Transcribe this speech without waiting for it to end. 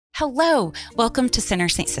Hello, welcome to Sinner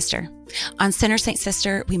Saint Sister. On Sinner Saint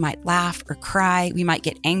Sister, we might laugh or cry, we might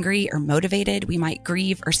get angry or motivated, we might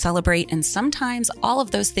grieve or celebrate, and sometimes all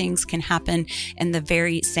of those things can happen in the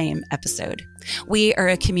very same episode. We are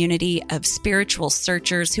a community of spiritual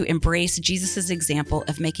searchers who embrace Jesus' example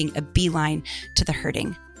of making a beeline to the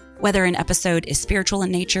hurting. Whether an episode is spiritual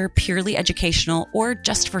in nature, purely educational, or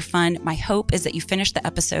just for fun, my hope is that you finish the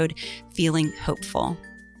episode feeling hopeful.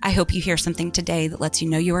 I hope you hear something today that lets you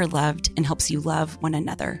know you are loved and helps you love one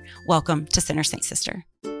another. Welcome to Sinner Saint Sister.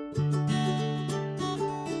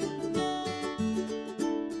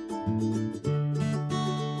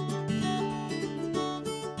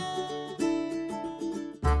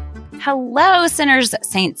 Hello, sinners,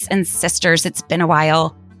 saints, and sisters. It's been a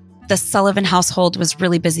while. The Sullivan household was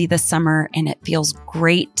really busy this summer, and it feels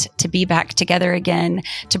great to be back together again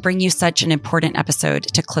to bring you such an important episode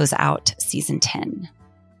to close out season 10.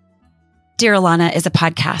 Dear Alana is a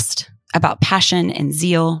podcast about passion and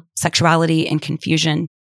zeal, sexuality and confusion,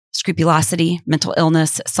 scrupulosity, mental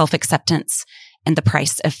illness, self-acceptance, and the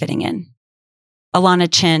price of fitting in.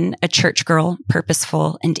 Alana Chin, a church girl,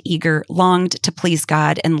 purposeful and eager, longed to please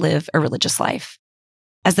God and live a religious life.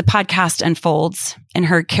 As the podcast unfolds in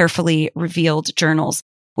her carefully revealed journals,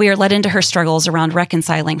 we are led into her struggles around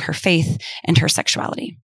reconciling her faith and her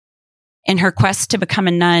sexuality. In her quest to become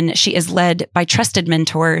a nun, she is led by trusted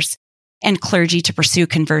mentors and clergy to pursue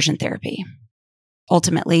conversion therapy.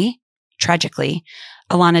 Ultimately, tragically,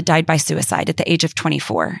 Alana died by suicide at the age of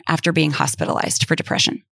 24 after being hospitalized for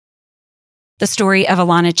depression. The story of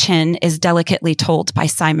Alana Chin is delicately told by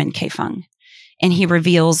Simon K. Fung, and he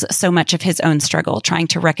reveals so much of his own struggle trying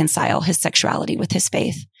to reconcile his sexuality with his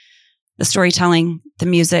faith. The storytelling, the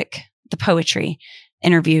music, the poetry,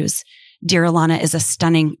 interviews, Dear Alana is a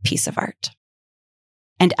stunning piece of art.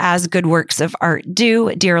 And as good works of art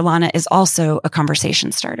do, Dear Alana is also a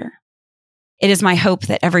conversation starter. It is my hope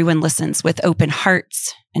that everyone listens with open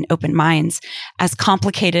hearts and open minds as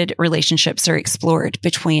complicated relationships are explored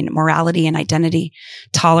between morality and identity,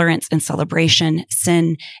 tolerance and celebration,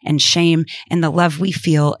 sin and shame, and the love we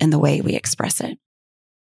feel in the way we express it.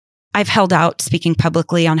 I've held out speaking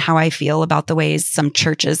publicly on how I feel about the ways some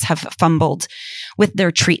churches have fumbled with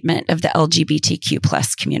their treatment of the LGBTQ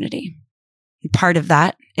plus community. Part of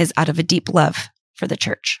that is out of a deep love for the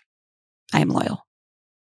church. I am loyal.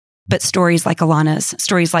 But stories like Alana's,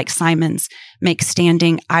 stories like Simon's, make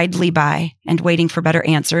standing idly by and waiting for better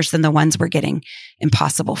answers than the ones we're getting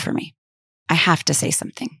impossible for me. I have to say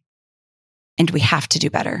something. And we have to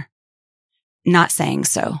do better. Not saying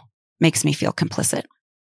so makes me feel complicit.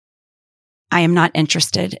 I am not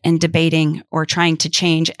interested in debating or trying to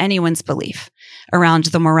change anyone's belief around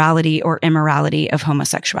the morality or immorality of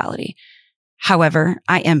homosexuality. However,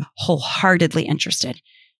 I am wholeheartedly interested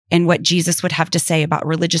in what Jesus would have to say about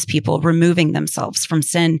religious people removing themselves from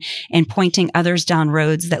sin and pointing others down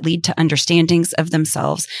roads that lead to understandings of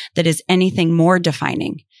themselves that is anything more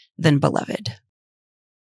defining than beloved.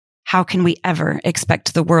 How can we ever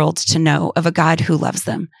expect the world to know of a God who loves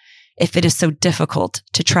them if it is so difficult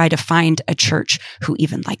to try to find a church who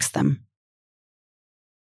even likes them?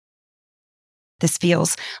 This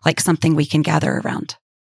feels like something we can gather around.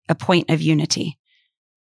 A point of unity,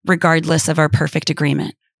 regardless of our perfect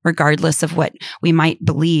agreement, regardless of what we might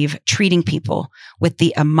believe, treating people with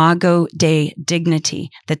the imago Dei dignity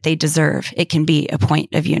that they deserve. It can be a point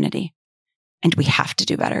of unity, and we have to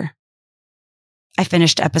do better. I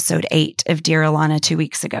finished episode 8 of Dear Alana 2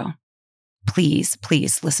 weeks ago. Please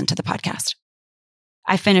listen to the podcast.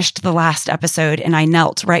 I finished the last episode and I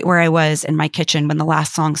knelt right where I was in my kitchen when the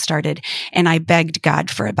last song started, and I begged God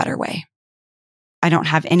for a better way. I don't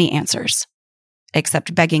have any answers,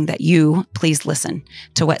 except begging that you please listen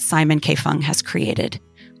to what Simon K. Fung has created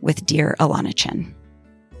with Dear Alana Chin.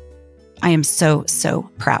 I am so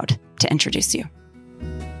proud to introduce you.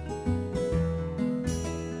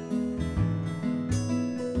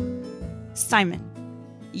 Simon,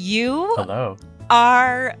 you Hello.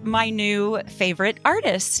 are my new favorite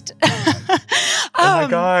artist. Oh my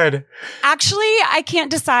God. Actually, I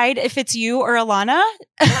can't decide if it's you or Alana.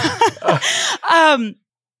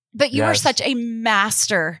 But you are such a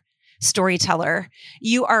master storyteller.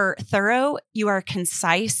 You are thorough. You are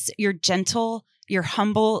concise. You're gentle. You're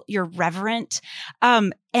humble. You're reverent.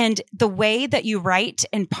 And the way that you write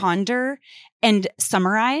and ponder and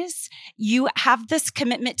summarize, you have this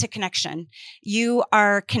commitment to connection. You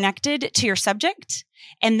are connected to your subject,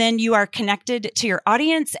 and then you are connected to your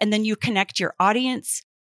audience, and then you connect your audience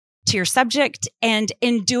to your subject. And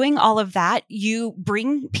in doing all of that, you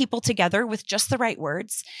bring people together with just the right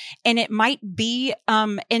words. And it might be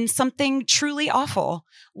in something truly awful,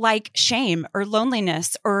 like shame or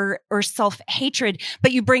loneliness or self-hatred,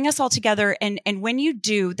 but you bring us all together. And when you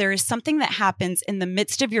do, there is something that happens in the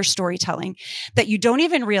midst of your storytelling that you don't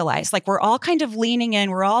even realize. Like, we're all kind of leaning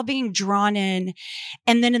in, we're all being drawn in.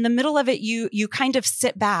 And then in the middle of it, you kind of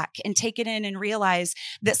sit back and take it in and realize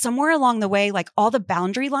that somewhere along the way, like, all the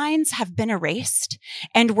boundary lines have been erased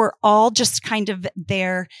and we're all just kind of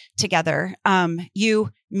there together.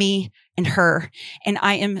 You, me, and her. And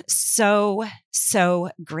I am so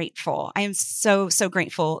grateful. I am so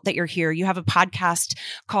grateful that you're here. You have a podcast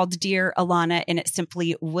called Dear Alana, and it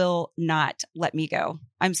simply will not let me go.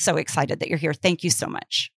 I'm so excited that you're here. Thank you so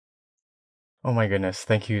much. Oh my goodness.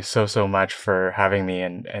 Thank you so much for having me,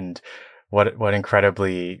 and what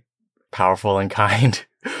incredibly powerful and kind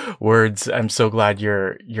words. I'm so glad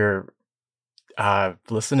you're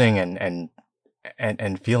listening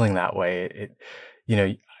and feeling that way.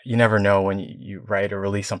 You never know when you write or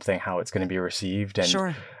release something how it's going to be received, and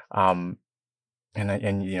sure. And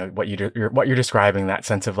what you're describing, that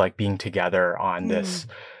sense of like being together on this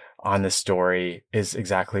story, is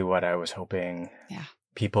exactly what I was hoping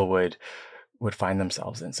people would find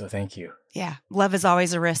themselves in. So thank you. Yeah. Love is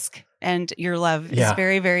always a risk, and your love is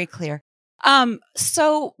very, very clear.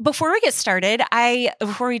 So before we get started,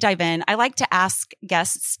 before we dive in, I like to ask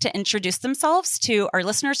guests to introduce themselves to our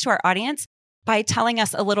listeners, to our audience, by telling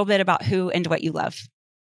us a little bit about who and what you love.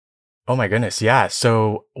 Oh my goodness. Yeah.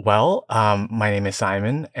 So, my name is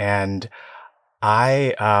Simon, and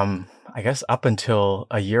I guess up until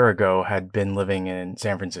a year ago had been living in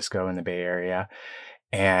San Francisco in the Bay Area,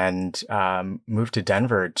 and moved to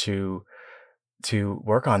Denver to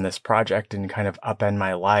work on this project and kind of upend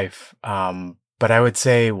my life. But I would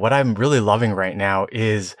say what I'm really loving right now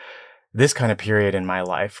is this kind of period in my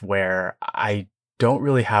life where I don't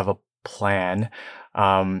really have a plan.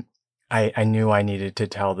 I knew I needed to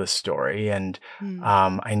tell this story, and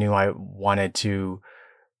I knew I wanted to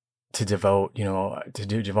devote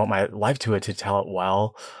my life to it, to tell it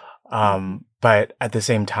well. But at the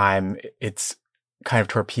same time, it's kind of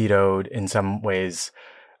torpedoed in some ways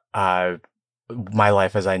my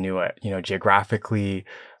life as I knew it. Geographically,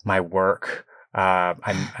 my work.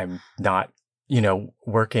 I'm not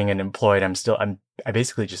working and employed. I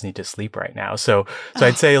basically just need to sleep right now. So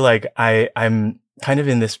I'd say like I'm kind of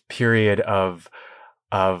in this period of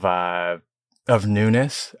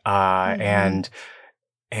newness, and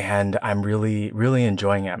I'm really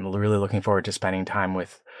enjoying it. I'm really looking forward to spending time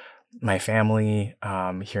with my family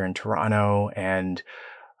here in Toronto, and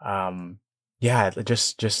I'd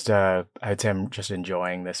say I'm just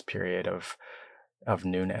enjoying this period of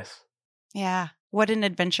newness. Yeah, what an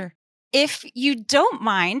adventure. If you don't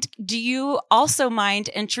mind, do you also mind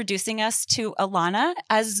introducing us to Alana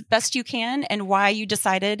as best you can, and why you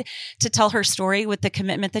decided to tell her story with the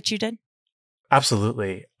commitment that you did?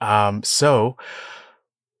 Absolutely. So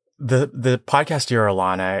the podcast Dear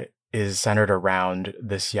Alana is centered around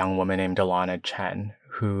this young woman named Alana Chen,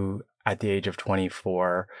 who at the age of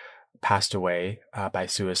 24 passed away by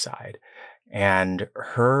suicide. And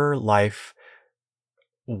her life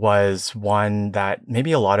was one that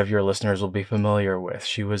maybe a lot of your listeners will be familiar with.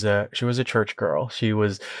 She was a church girl. She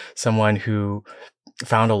was someone who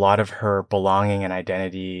found a lot of her belonging and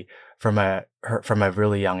identity from a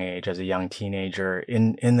really young age, as a young teenager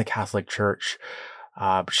in the Catholic Church.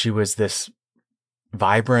 She was this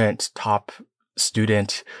vibrant top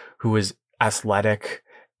student who was athletic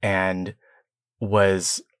and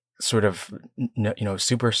was sort of,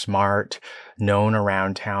 super smart, known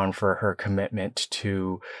around town for her commitment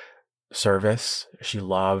to service. She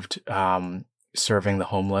loved serving the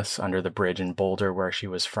homeless under the bridge in Boulder, where she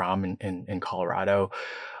was from in Colorado.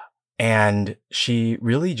 And she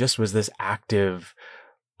really just was this active,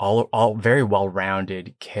 all very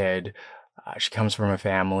well-rounded kid. She comes from a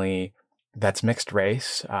family that's mixed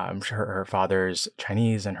race. Her father's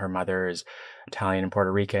Chinese and her mother's Italian and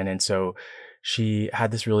Puerto Rican. And so she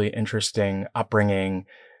had this really interesting upbringing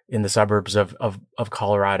in the suburbs of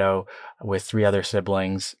Colorado with 3 other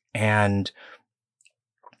siblings. And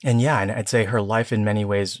I'd say her life in many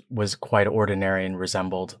ways was quite ordinary and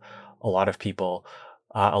resembled a lot of people's.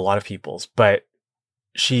 But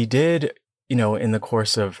she did, in the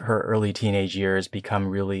course of her early teenage years, become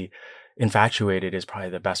really infatuated, is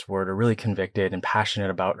probably the best word, or really convicted and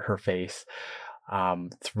passionate about her faith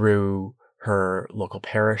through her local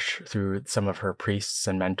parish, through some of her priests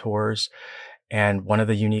and mentors. And one of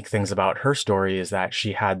the unique things about her story is that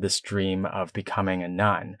she had this dream of becoming a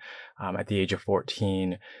nun. At the age of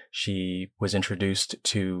 14, she was introduced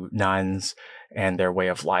to nuns and their way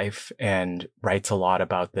of life, and writes a lot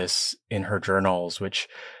about this in her journals, which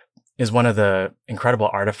is one of the incredible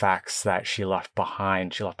artifacts that she left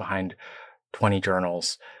behind. She left behind 20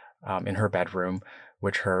 journals in her bedroom,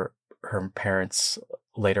 which her parents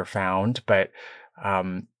later found. But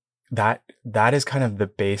that is kind of the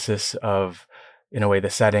basis of, in a way, the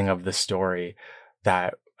setting of the story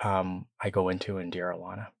that I go into in Dear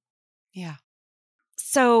Alana. Yeah.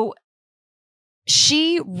 So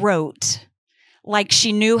she wrote like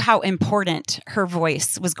she knew how important her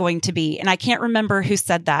voice was going to be. And I can't remember who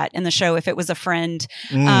said that in the show, if it was a friend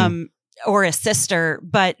or a sister,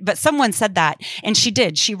 but someone said that. And she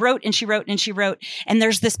did. She wrote and she wrote and she wrote. And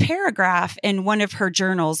there's this paragraph in one of her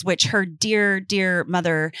journals, which her dear, dear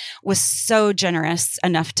mother was so generous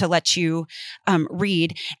enough to let you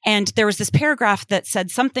read. And there was this paragraph that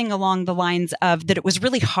said something along the lines of that it was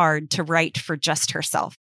really hard to write for just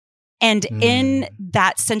herself. And in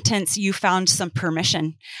that sentence, you found some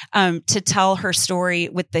permission to tell her story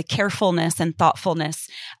with the carefulness and thoughtfulness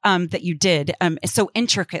that you did so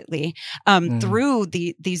intricately through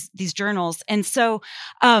these journals. And so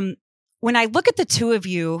when I look at the two of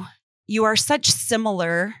you, you are such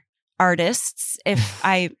similar artists, if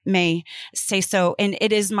I may say so. And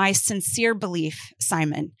it is my sincere belief,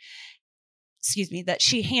 Simon, that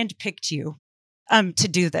she handpicked you to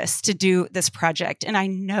do this project. And I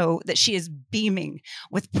know that she is beaming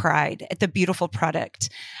with pride at the beautiful product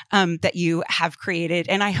that you have created.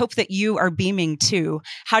 And I hope that you are beaming too.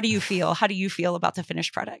 How do you feel? How do you feel about the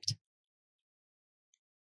finished product?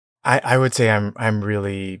 I would say I'm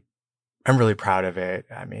really proud of it.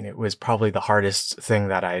 I mean, it was probably the hardest thing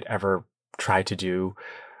that I'd ever tried to do.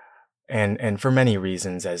 And for many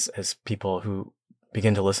reasons, as people who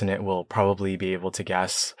begin to listen to it will probably be able to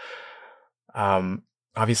guess.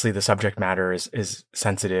 Obviously the subject matter is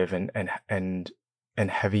sensitive and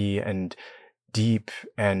heavy and deep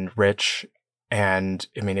and rich. And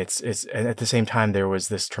I mean, it's, and at the same time, there was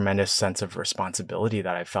this tremendous sense of responsibility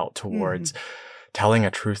that I felt towards telling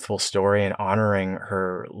a truthful story and honoring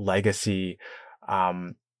her legacy,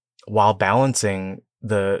 while balancing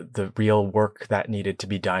the real work that needed to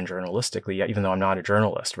be done journalistically, even though I'm not a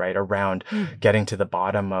journalist, right? Around getting to the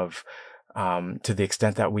bottom of, to the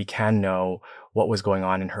extent that we can know what was going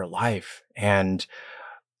on in her life. And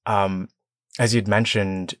as you'd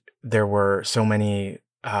mentioned, there were so many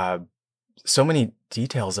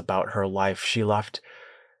details about her life. She left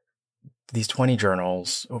these 20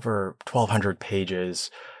 journals, over 1,200 pages,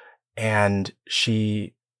 and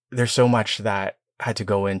there's so much that had to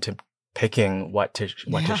go into picking what to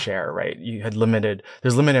share, right? There's limited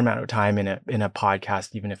amount of time in a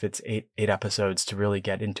podcast, even if it's eight episodes, to really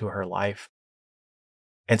get into her life.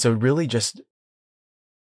 And so really just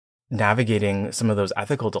navigating some of those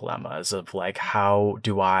ethical dilemmas of like,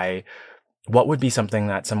 what would be something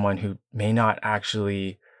that someone who may not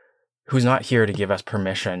actually, who's not here to give us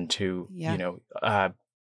permission to,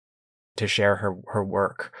 to share her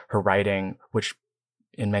work, her writing, which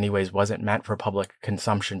in many ways wasn't meant for public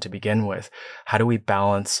consumption to begin with. How do we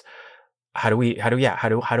balance? How do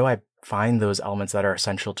I find those elements that are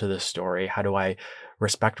essential to the story? How do I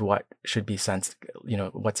respect what should be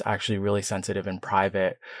what's actually really sensitive and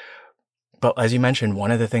private? But as you mentioned,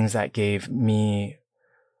 one of the things that gave me,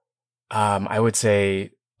 I would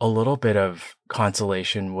say, a little bit of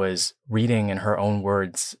consolation was reading in her own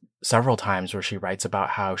words several times where she writes about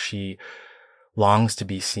how she longs to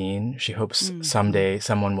be seen. She hopes someday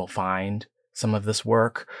someone will find some of this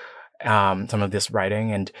work, some of this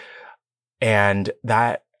writing, and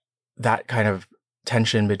that kind of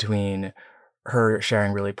tension between her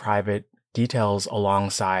sharing really private details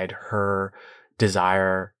alongside her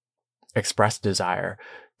expressed desire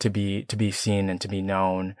to be seen and to be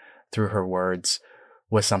known through her words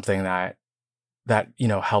was something that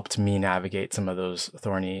helped me navigate some of those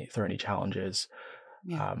thorny challenges.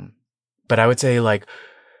 Yeah. But I would say like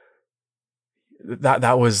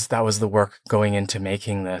that was the work going into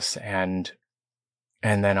making this, and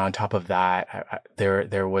then on top of that,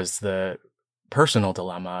 there was the personal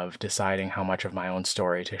dilemma of deciding how much of my own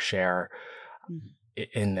story to share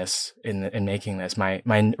in making this. My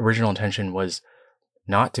original intention was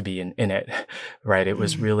not to be in it, right? It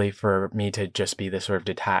was really for me to just be this sort of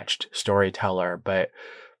detached storyteller. But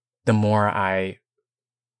the more I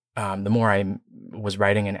was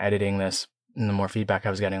writing and editing this, and the more feedback I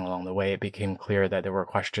was getting along the way, it became clear that there were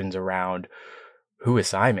questions around, who is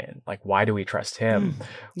Simon? Like, why do we trust him?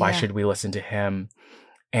 Why should we listen to him?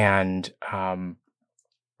 And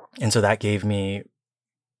And so that gave me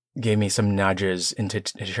some nudges into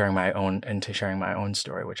sharing my own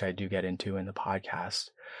story, which I do get into in the podcast.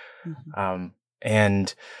 Mm-hmm.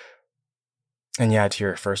 And yeah, to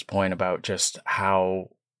your first point about just how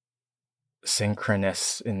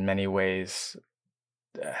synchronous in many ways,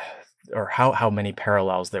 or how many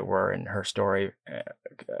parallels there were in her story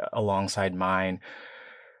alongside mine.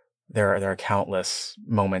 There are countless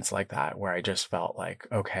moments like that where I just felt like,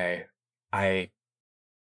 okay,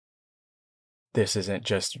 this isn't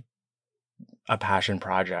just a passion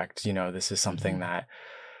project, this is something that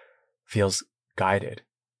feels guided.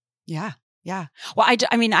 Yeah. Yeah. Well,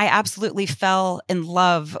 I mean, I absolutely fell in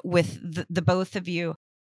love with the both of you.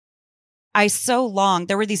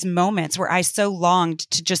 There were these moments where I so longed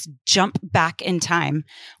to just jump back in time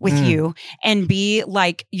with you and be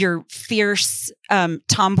like your fierce,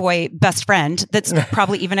 tomboy best friend. That's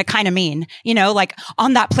probably even a kind of mean, like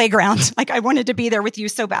on that playground. Like I wanted to be there with you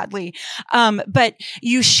so badly. But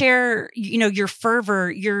you share, your fervor,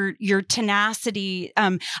 your tenacity.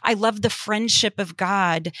 I love the friendship of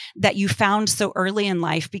God that you found so early in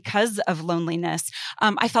life because of loneliness.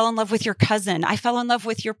 I fell in love with your cousin. I fell in love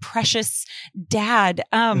with your precious dad.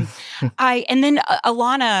 And then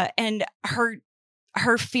Alana and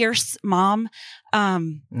her fierce mom,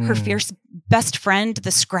 her fierce best friend,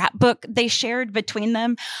 the scrapbook they shared between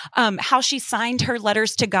them, how she signed her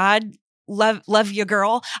letters to God. Love you,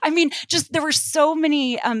 girl. I mean, just there were so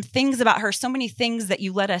many things about her, so many things that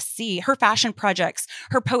you let us see. Her fashion projects,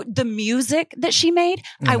 the music that she made.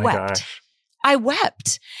 I wept. Gosh. I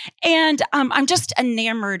wept. And I'm just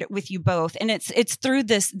enamored with you both. And it's through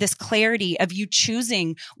this clarity of you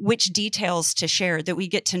choosing which details to share that we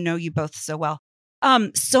get to know you both so well.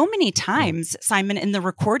 So many times, Simon, in the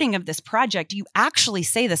recording of this project, you actually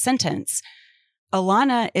say the sentence,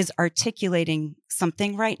 Alana is articulating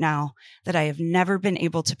something right now that I have never been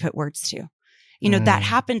able to put words to. That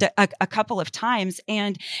happened a couple of times.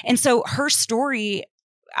 And so her story,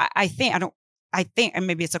 I think, and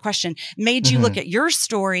maybe it's a question, made you look at your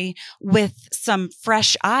story with some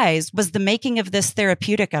fresh eyes. Was the making of this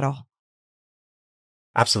therapeutic at all?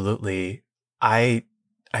 Absolutely. I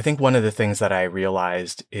think one of the things that I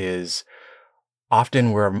realized is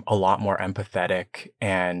often we're a lot more empathetic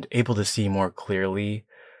and able to see more clearly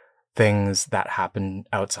things that happen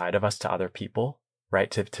outside of us to other people, right?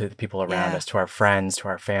 To the people around us, to our friends, to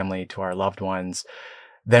our family, to our loved ones,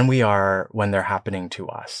 than we are when they're happening to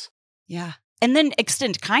us. Yeah. And then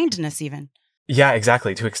extend kindness even. Yeah,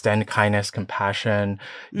 exactly. To extend kindness, compassion,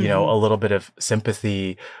 a little bit of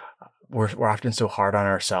sympathy. We're often so hard on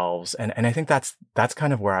ourselves. And I think that's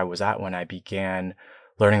kind of where I was at when I began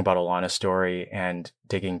learning about Alana's story and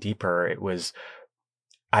digging deeper.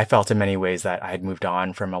 I felt in many ways that I had moved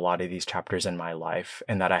on from a lot of these chapters in my life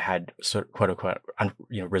and that I had sort of, quote unquote,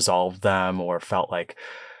 resolved them or felt like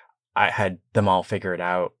I had them all figured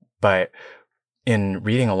out. But in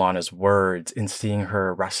reading Alana's words, in seeing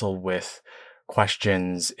her wrestle with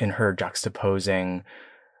questions, in her juxtaposing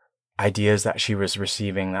ideas that she was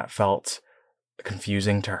receiving that felt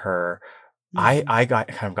confusing to her, I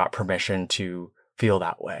got permission to feel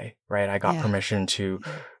that way, right? I got permission to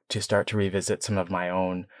start to revisit some of my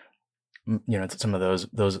own, some of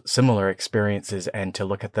those similar experiences and to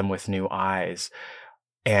look at them with new eyes.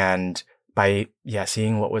 And by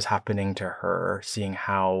seeing what was happening to her, seeing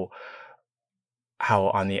how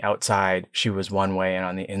on the outside she was one way and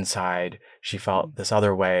on the inside she felt this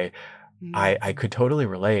other way, I could totally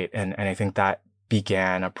relate. And I think that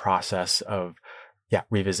began a process of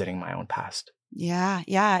revisiting my own past. Yeah.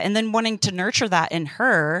 And then wanting to nurture that in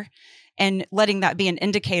her and letting that be an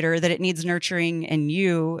indicator that it needs nurturing in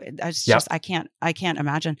you. It's just, I can't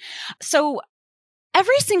imagine. So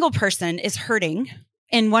every single person is hurting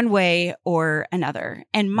in one way or another.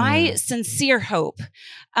 And my sincere hope,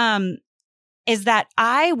 is that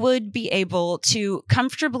I would be able to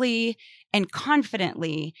comfortably and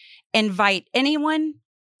confidently invite anyone,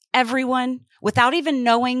 everyone, without even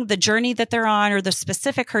knowing the journey that they're on or the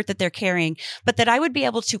specific hurt that they're carrying, but that I would be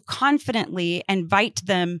able to confidently invite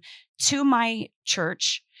them to my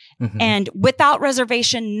church and without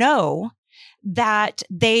reservation know that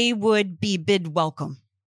they would be bid welcome,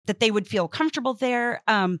 that they would feel comfortable there,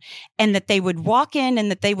 and that they would walk in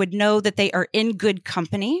and that they would know that they are in good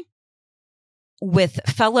company with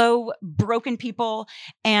fellow broken people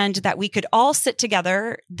and that we could all sit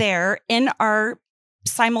together there in our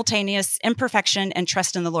simultaneous imperfection and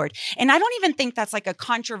trust in the Lord. And I don't even think that's like a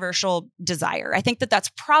controversial desire. I think that that's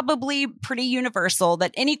probably pretty universal,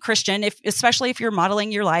 that any Christian, especially if you're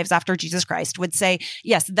modeling your lives after Jesus Christ, would say,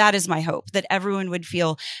 yes, that is my hope, that everyone would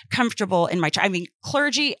feel comfortable in my church. I mean,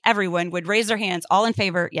 clergy, everyone would raise their hands, all in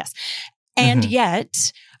favor. Yes. And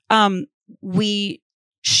yet, we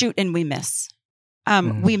shoot and we miss.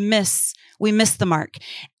 We miss the mark.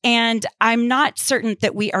 And I'm not certain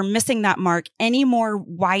that we are missing that mark any more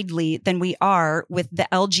widely than we are with the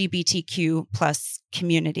LGBTQ plus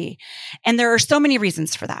community. And there are so many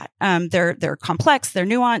reasons for that. They're complex, they're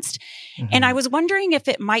nuanced. And I was wondering if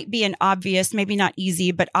it might be an obvious, maybe not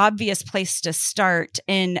easy, but obvious place to start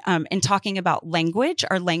in talking about language,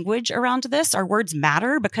 our language around this. Our words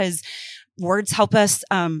matter because words help us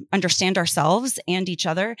understand ourselves and each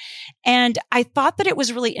other. And I thought that it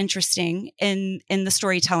was really interesting in the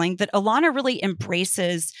storytelling that Alana really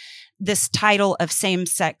embraces this title of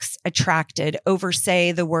same-sex attracted over,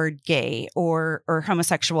 say, the word gay or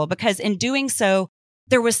homosexual, because in doing so,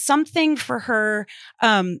 there was something for her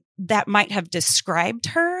that might have described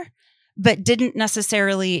her, but didn't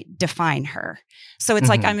necessarily define her. So it's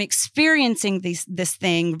like I'm experiencing this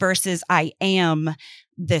thing versus I am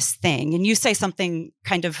this thing. And you say something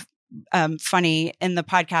kind of funny in the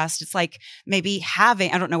podcast. It's like maybe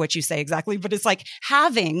having, I don't know what you say exactly, but it's like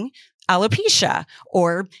having alopecia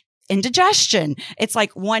or indigestion. It's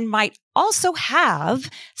like one might also have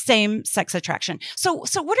same-sex attraction. So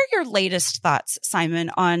what are your latest thoughts,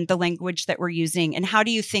 Simon, on the language that we're using, and how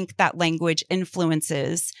do you think that language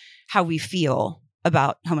influences how we feel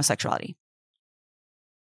about homosexuality?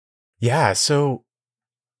 Yeah, so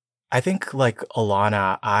I think like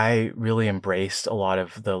Alana, I really embraced a lot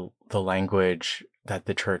of the language that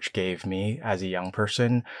the church gave me as a young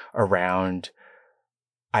person around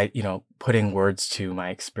putting words to my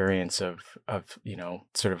experience of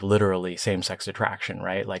sort of literally same-sex attraction,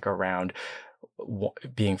 right? Like around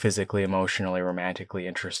being physically, emotionally, romantically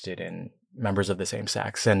interested in members of the same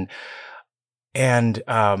sex. And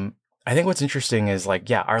I think what's interesting is like,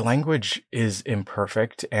 yeah, our language is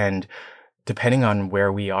imperfect, and depending on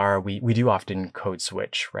where we are, we do often code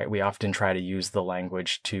switch, right? We often try to use the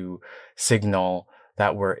language to signal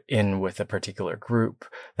that we're in with a particular group,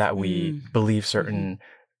 that we believe certain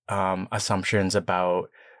assumptions about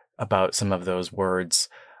some of those words.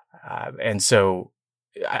 And so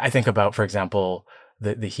I think about, for example,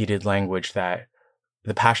 the heated language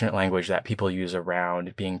the passionate language that people use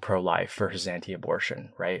around being pro-life versus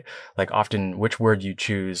anti-abortion, right? Like often which word you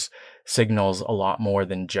choose signals a lot more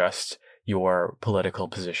than just your political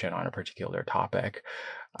position on a particular topic.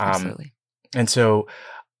 Absolutely. And so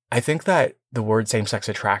I think that the word same-sex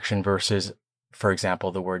attraction versus, for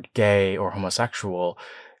example, the word gay or homosexual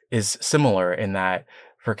is similar in that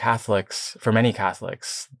for many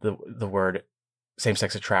Catholics, the word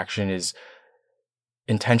same-sex attraction is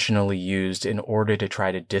intentionally used in order to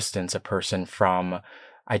try to distance a person from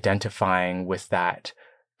identifying with that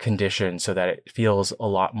condition so that it feels a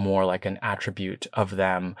lot more like an attribute of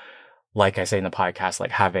them. Like I say in the podcast,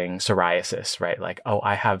 like having psoriasis, right? Like, oh,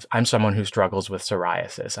 I'm someone who struggles with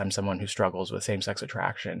psoriasis. I'm someone who struggles with same-sex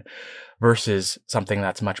attraction, versus something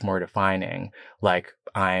that's much more defining, like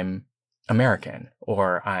I'm American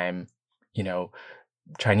or I'm,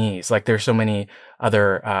 Chinese. Like there's so many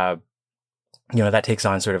other, that takes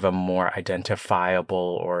on sort of a more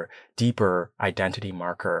identifiable or deeper identity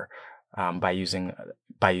marker by using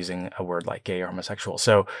a word like gay or homosexual.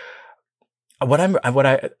 So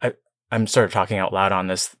I'm sort of talking out loud on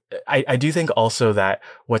this. I do think also that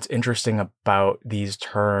what's interesting about these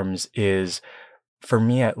terms is, for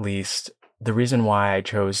me at least, the reason why I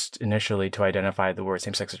chose initially to identify the word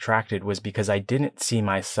same-sex attracted was because I didn't see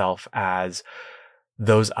myself as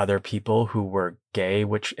those other people who were gay,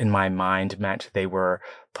 which in my mind meant they were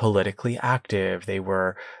politically active. They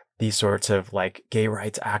were these sorts of like gay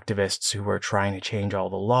rights activists who were trying to change all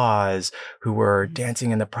the laws, who were dancing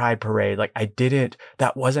in the Pride Parade. Like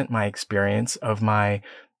that wasn't my experience of my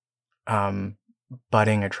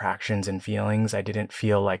budding attractions and feelings. I didn't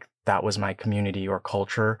feel like that was my community or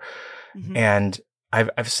culture. And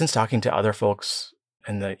I've since talking to other folks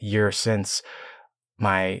in the year since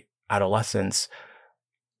my adolescence,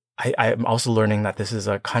 I'm also learning that this is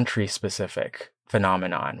a country specific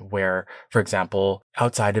phenomenon where, for example,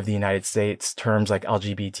 outside of the United States, terms like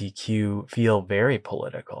LGBTQ feel very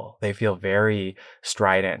political. They feel very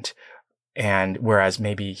strident. And whereas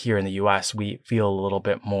maybe here in the US, we feel a little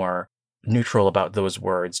bit more neutral about those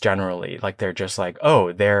words generally. Like they're just like,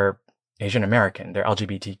 oh, they're Asian American, they're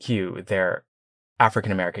LGBTQ, they're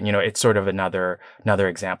African American. It's sort of another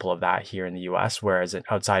example of that here in the US, whereas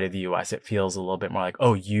outside of the US, it feels a little bit more like,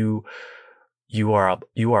 oh, you are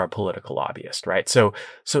a political lobbyist, right? So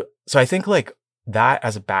I think like that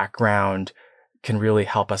as a background can really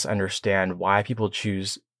help us understand why people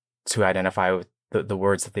choose to identify with the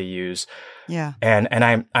words that they use. Yeah. And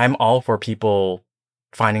I'm all for people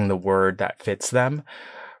finding the word that fits them.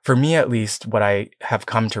 For me, at least, what I have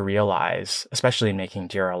come to realize, especially in making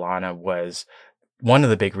Dear Alana, was one of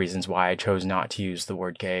the big reasons why I chose not to use the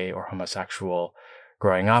word gay or homosexual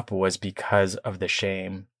growing up was because of the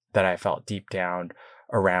shame that I felt deep down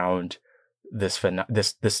around this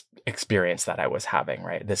experience that I was having,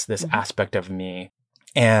 right? This aspect of me.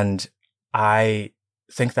 And I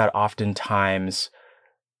think that oftentimes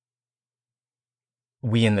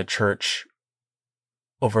we in the church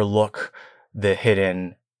overlook the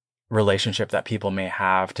hidden relationship that people may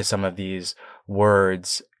have to some of these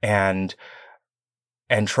words and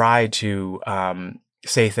try to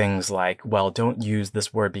say things like, well, don't use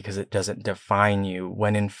this word because it doesn't define you,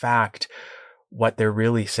 when in fact, what they're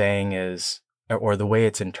really saying is, or the way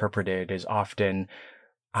it's interpreted is often,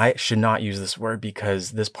 I should not use this word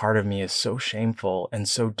because this part of me is so shameful and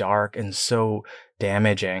so dark and so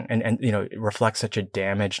damaging, and it reflects such a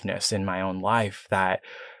damagedness in my own life that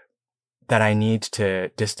I need to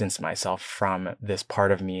distance myself from this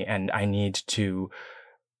part of me, and I need to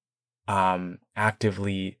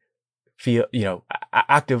actively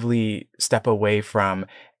step away from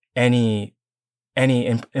any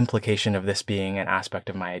implication of this being an aspect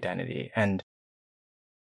of my identity. And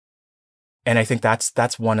I think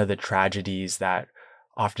that's one of the tragedies that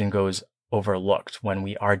often goes overlooked when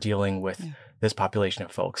we are dealing with this population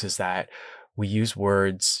of folks, is that we use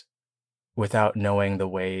words without knowing the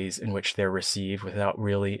ways in which they're received, without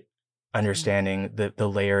really understanding the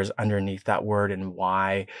layers underneath that word and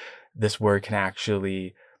why this word can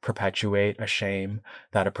actually perpetuate a shame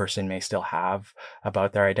that a person may still have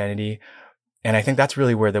about their identity. And I think that's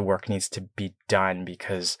really where the work needs to be done,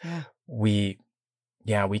 because we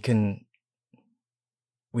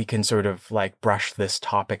can sort of like brush this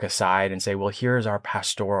topic aside and say, well, here's our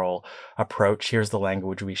pastoral approach. Here's the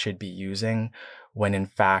language we should be using, when in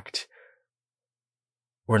fact,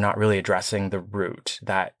 we're not really addressing the root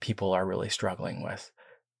that people are really struggling with,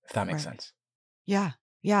 if that makes sense. Yeah.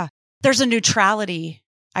 Yeah. There's a neutrality,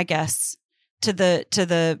 I guess,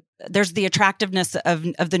 there's the attractiveness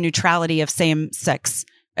of the neutrality of same-sex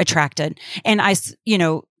attracted. And I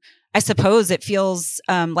suppose it feels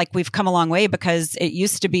like we've come a long way, because it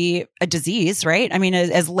used to be a disease, right? I mean,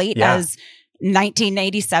 as late as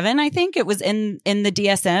 1987, I think it was in the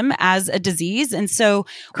DSM as a disease. And so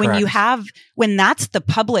when that's the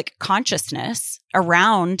public consciousness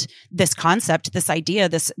around this concept, this idea,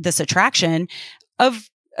 this attraction, of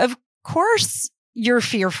course you're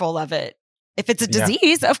fearful of it. If it's a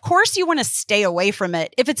disease, of course you want to stay away from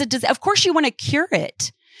it. If it's a disease, of course you want to cure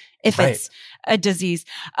it. If it's a disease.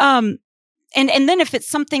 And then if it's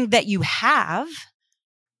something that you have,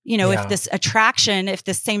 if this attraction, if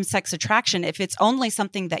this same-sex attraction, if it's only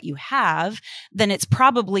something that you have, then it's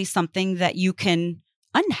probably something that you can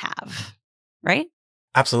unhave, right?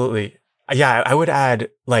 Absolutely. Yeah, I would add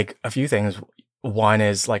like a few things. One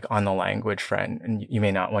is like on the language front, and you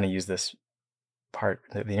may not want to use this part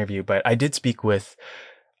of the interview, but I did speak with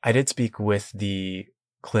the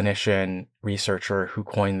clinician researcher who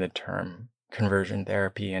coined the term conversion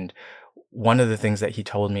therapy. And one of the things that he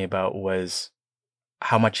told me about was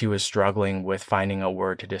how much he was struggling with finding a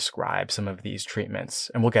word to describe some of these treatments.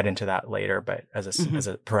 And we'll get into that later, but as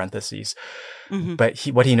a parenthesis. But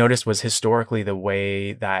what he noticed was historically the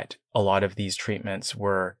way that a lot of these treatments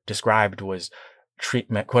were described was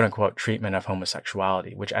treatment, quote unquote, treatment of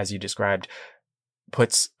homosexuality, which, as you described,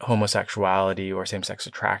 puts homosexuality or same-sex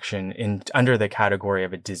attraction under the category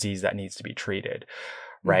of a disease that needs to be treated,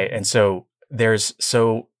 right? And so there's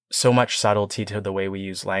so much subtlety to the way we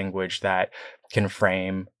use language that can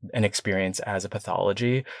frame an experience as a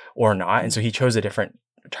pathology or not. And so he chose a different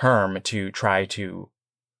term to try to,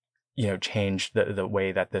 change the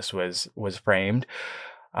way that this was framed.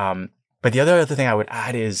 But the other thing I would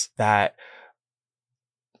add is that,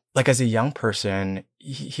 like, as a young person,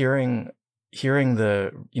 hearing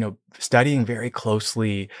the, studying very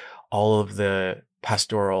closely all of the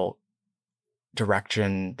pastoral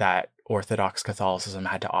direction that Orthodox Catholicism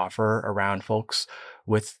had to offer around folks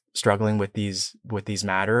with struggling with these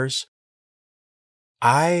matters,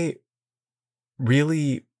 I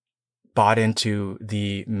really bought into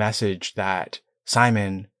the message that,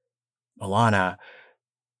 Simon, Alana,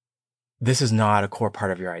 this is not a core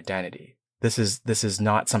part of your identity. This is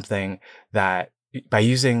not something that by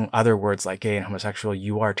using other words like gay and homosexual,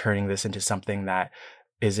 you are turning this into something that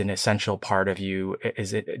is an essential part of you,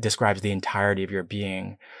 it describes the entirety of your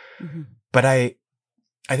being. Mm-hmm. But I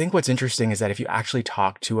think what's interesting is that if you actually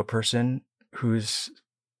talk to a person who's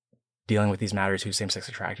dealing with these matters, who's same-sex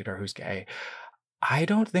attracted or who's gay, I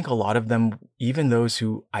don't think a lot of them, even those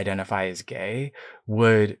who identify as gay,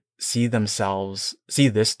 would see this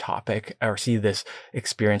topic or see this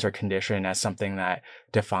experience or condition as something that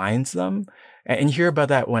defines them. And you hear about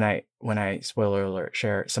that when I spoiler alert,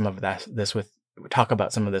 share some of talk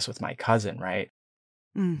about some of this with my cousin, right?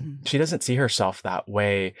 Mm-hmm. She doesn't see herself that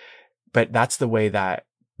way, but that's the way that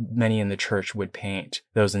many in the church would paint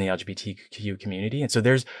those in the LGBTQ community. And so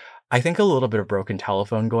there's, I think, a little bit of broken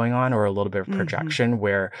telephone going on, or a little bit of projection,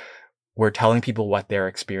 where we're telling people what their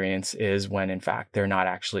experience is when in fact they're not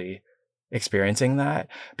actually experiencing that.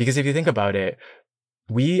 Because if you think about it,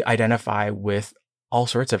 we identify with all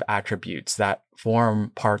sorts of attributes that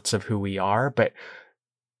form parts of who we are, but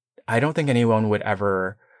I don't think anyone would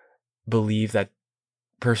ever perceive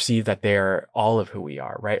that they're all of who we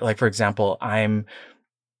are, right? Like, for example, I'm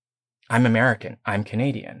American, I'm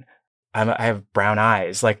Canadian, I have brown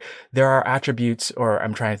eyes. Like, there are attributes, or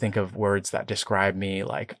I'm trying to think of words that describe me.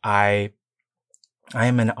 Like, I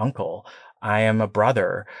am an uncle, I am a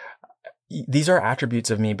brother. These are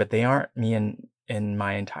attributes of me, but they aren't me in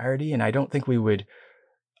my entirety. And I don't think we would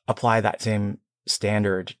apply that same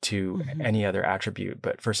standard to any other attribute.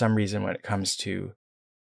 But for some reason, when it comes to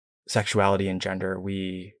sexuality and gender,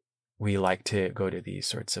 we like to go to these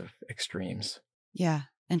sorts of extremes. Yeah,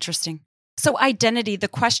 interesting. So identity, the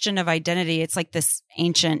question of identity, it's like this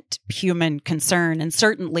ancient human concern. And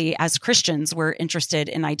certainly as Christians, we're interested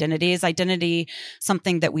in identity. Is identity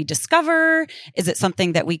something that we discover? Is it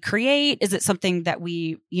something that we create? Is it something that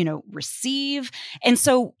we, receive? And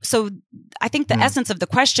so I think the essence of the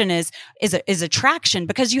question is attraction,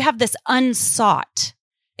 because you have this unsought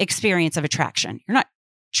experience of attraction. You're not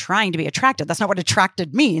trying to be attracted. That's not what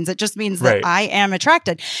attracted means. It just means that I am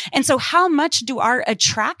attracted. And so how much do our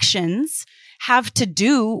attractions have to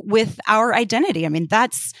do with our identity? I mean,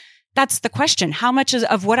 that's the question. How much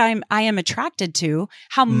of what I am attracted to,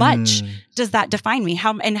 how much does that define me?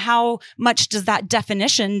 How much does that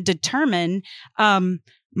definition determine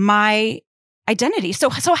my identity? So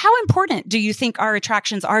how important do you think our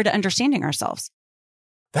attractions are to understanding ourselves?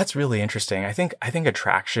 That's really interesting. I think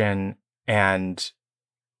attraction, and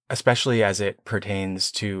especially as it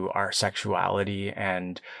pertains to our sexuality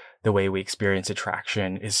and the way we experience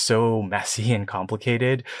attraction, is so messy and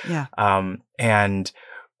complicated. Yeah. And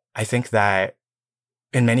I think that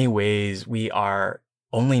in many ways, we are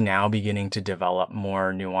only now beginning to develop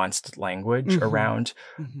more nuanced language around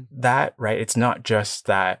that, right? It's not just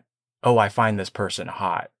that, oh, I find this person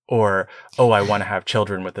hot, or, oh, I want to have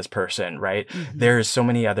children with this person, right? There's so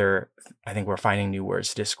many other, I think we're finding new words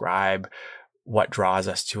to describe what draws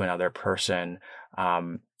us to another person,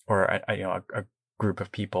 or a group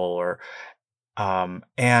of people, or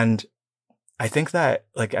and I think that,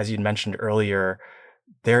 like, as you mentioned earlier,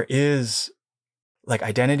 there is, like,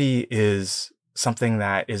 identity is something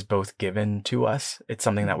that is both given to us. It's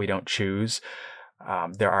something that we don't choose.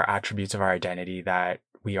 There are attributes of our identity that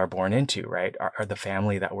we are born into, right? Are the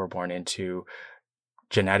family that we're born into,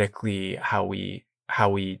 genetically, how we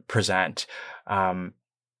present.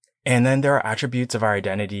 And then there are attributes of our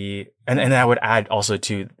identity, and I would add also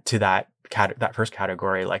to that first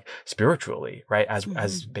category, like spiritually, right?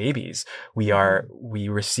 As babies, we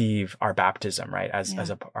receive our baptism, right?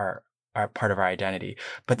 As our part of our identity.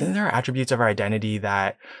 But then there are attributes of our identity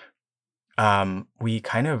that we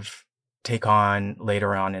kind of take on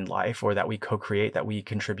later on in life, or that we co-create, that we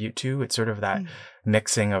contribute to. It's sort of that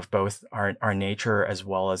mixing of both our nature as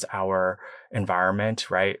well as our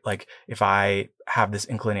environment, right? Like, if I have this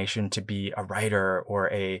inclination to be a writer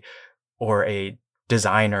or a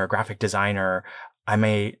designer, a graphic designer, I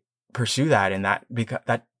may pursue that, and that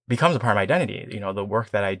becomes a part of my identity. The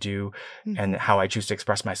work that I do and how I choose to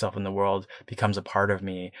express myself in the world becomes a part of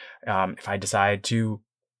me. If I decide to,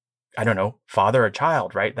 I don't know, father a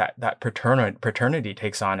child, right? That paternity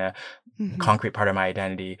takes on a concrete part of my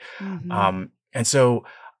identity. And so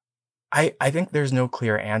I think there's no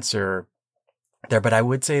clear answer there, but I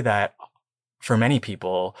would say that for many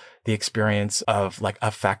people, the experience of, like,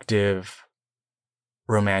 affective,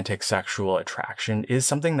 romantic, sexual attraction is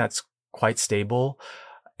something that's quite stable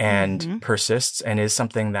and persists, and is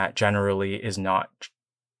something that generally is not,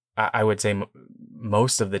 I would say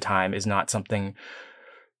most of the time, is not something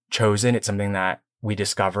chosen. It's something that we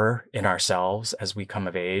discover in ourselves as we come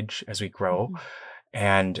of age, as we grow.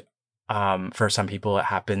 And for some people, it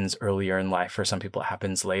happens earlier in life. For some people, it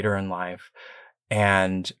happens later in life.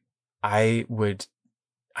 And I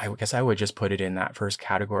guess I would just put it in that first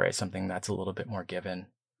category as something that's a little bit more given.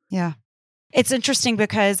 Yeah. It's interesting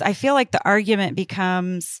because I feel like the argument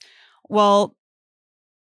becomes, well,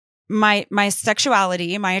 my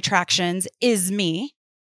sexuality, my attractions is me.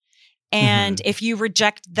 And if you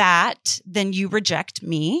reject that, then you reject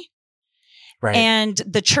me. Right. And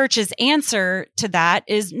the church's answer to that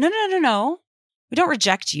is, no. We don't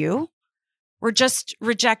reject you. We're just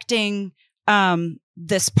rejecting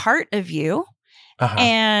this part of you.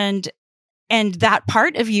 And that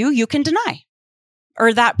part of you can deny.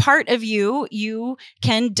 Or that part of you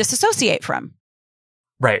can disassociate from.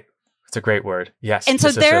 Right. It's a great word. Yes. And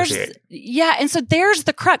so there's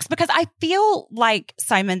the crux, because I feel like,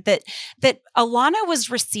 Simon, that Alana was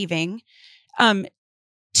receiving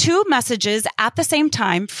two messages at the same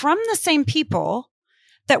time from the same people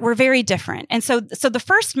that were very different. And so the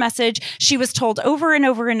first message, she was told over and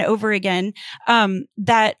over and over again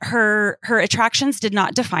that her attractions did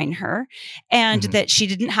not define her, and that she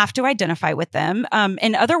didn't have to identify with them.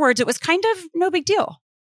 In other words, it was kind of no big deal.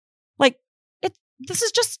 Like, this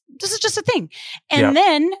is just a thing. And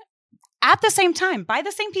then at the same time, by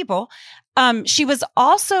the same people, she was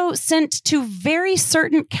also sent to very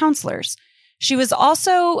certain counselors. She was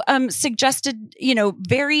also suggested,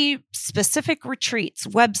 very specific retreats,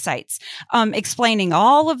 websites, explaining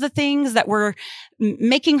all of the things that were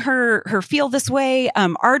making her feel this way,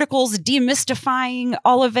 articles demystifying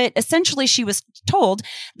all of it. Essentially, she was told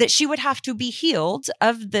that she would have to be healed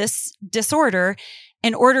of this disorder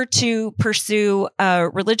in order to pursue a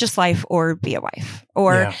religious life or be a wife.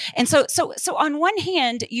 And so on one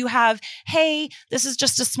hand, you have, hey, this is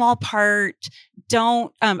just a small part.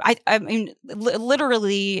 Don't, I mean,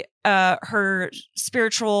 literally, her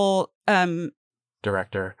spiritual,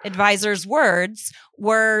 director advisor's words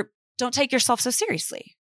were, don't take yourself so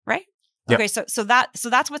seriously. Right. Yep. Okay. So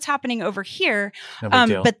that's what's happening over here. No big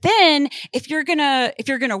deal. But then if you're going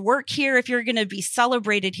to work here, if you're going to be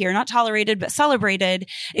celebrated here, not tolerated, but celebrated,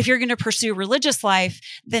 if you're going to pursue religious life,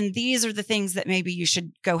 then these are the things that maybe you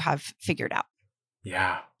should go have figured out.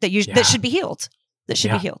 Yeah. That should be healed. That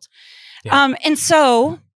should be healed. Yeah. And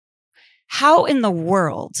so how in the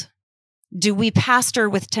world do we pastor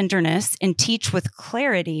with tenderness and teach with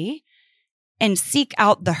clarity and seek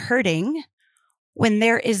out the hurting when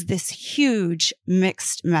there is this huge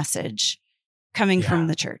mixed message coming from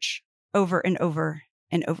the church over and over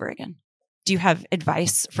and over again? Do you have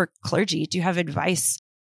advice for clergy? Do you have advice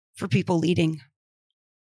for people leading?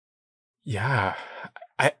 Yeah,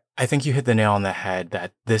 I think you hit the nail on the head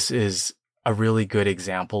that this is a really good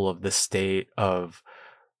example of the state of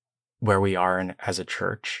where we are as a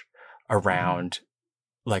church around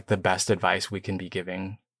like the best advice we can be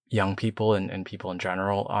giving young people and people in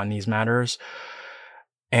general on these matters.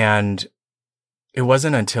 And it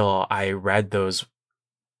wasn't until I read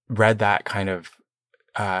that kind of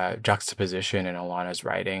juxtaposition in Alana's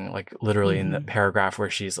writing, like literally in the paragraph where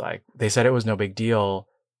she's like, they said it was no big deal.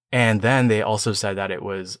 And then they also said that it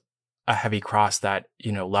was a heavy cross that,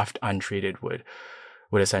 left untreated would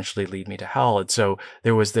essentially lead me to hell. And so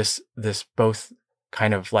there was this both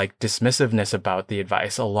kind of like dismissiveness about the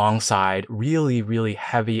advice alongside really, really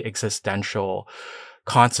heavy existential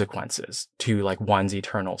consequences to like one's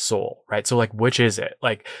eternal soul, right? So like, which is it?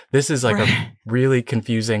 Like, this is like a really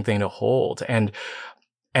confusing thing to hold. And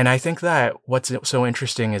I think that what's so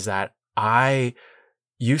interesting is that I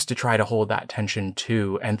used to try to hold that tension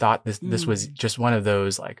too, and thought this was just one of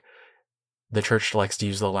those, like, the church likes to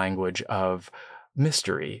use the language of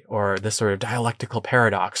mystery or this sort of dialectical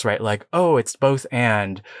paradox, right? Like, oh, it's both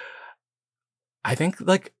and. I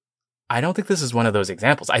don't think this is one of those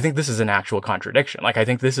examples. I think this is an actual contradiction. Like, I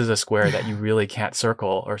think this is a square that you really can't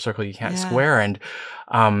circle, or circle you can't square. And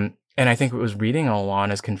I think it was reading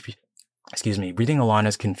Alana's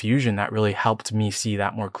confusion that really helped me see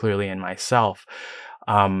that more clearly in myself.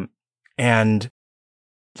 And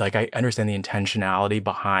like, I understand the intentionality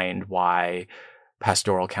behind why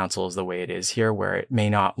pastoral counsel is the way it is here, where it may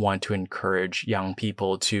not want to encourage young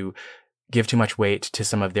people to give too much weight to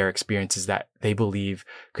some of their experiences that they believe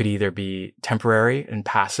could either be temporary and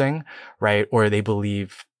passing, right? Or they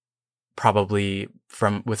believe, probably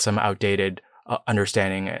with some outdated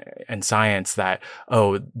understanding and science, that,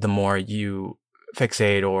 oh, the more you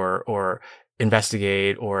fixate or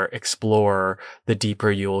investigate or explore, the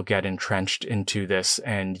deeper you'll get entrenched into this,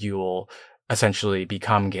 and you'll essentially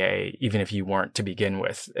become gay, even if you weren't to begin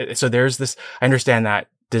with. So there's this, I understand that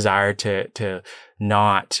desire to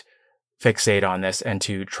not fixate on this and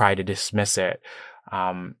to try to dismiss it.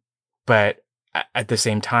 But at the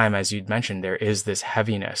same time, as you'd mentioned, there is this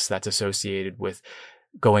heaviness that's associated with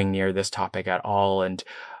going near this topic at all. And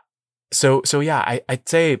so yeah, I'd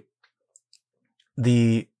say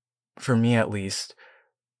for me at least,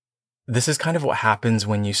 this is kind of what happens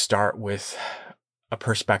when you start with a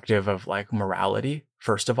perspective of like morality,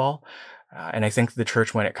 first of all. And I think the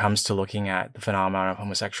church, when it comes to looking at the phenomenon of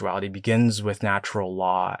homosexuality, begins with natural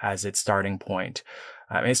law as its starting point.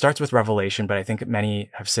 It starts with revelation, but I think many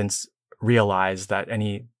have since realized that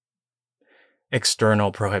any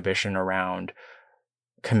external prohibition around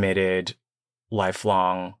committed,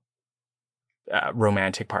 lifelong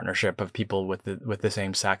romantic partnership of people with the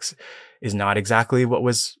same sex is not exactly what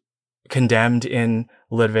was condemned in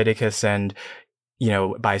Leviticus and,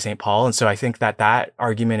 by St. Paul. And so I think that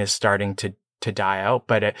argument is starting to die out.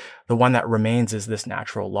 But the one that remains is this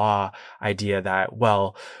natural law idea that,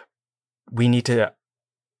 well, we need to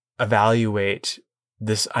evaluate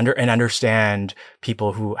this and understand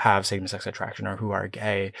people who have same-sex attraction or who are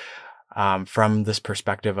gay from this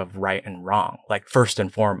perspective of right and wrong. Like, first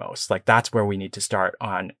and foremost, like that's where we need to start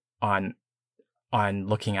on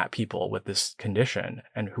looking at people with this condition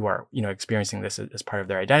and who are, experiencing this as part of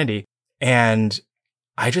their identity. And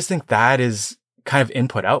I just think that is kind of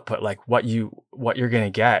input output, like what you're going to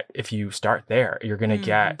get if you start there. You're going to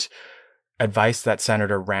get advice that's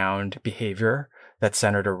centered around behavior, that's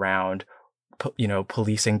centered around,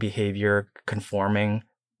 policing behavior, conforming,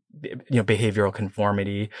 behavioral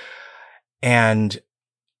conformity. And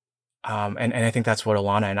I think that's what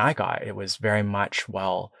Alana and I got. It was very much,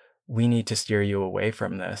 well, we need to steer you away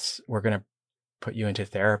from this. We're going to put you into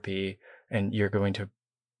therapy, and you're going to,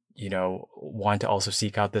 want to also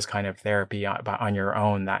seek out this kind of therapy on your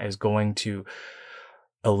own that is going to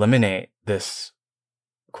eliminate this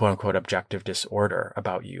quote unquote objective disorder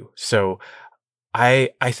about you. So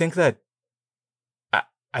I think that,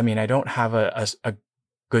 I don't have a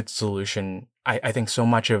good solution. I think so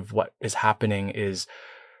much of what is happening is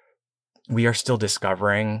we are still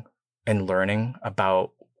discovering and learning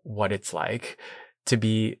about what it's like to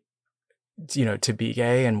be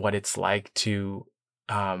gay, and what it's like to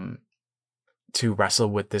wrestle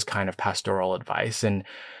with this kind of pastoral advice. And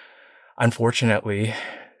unfortunately,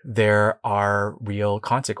 there are real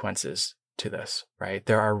consequences to this, right?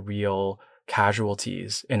 There are real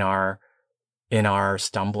casualties in our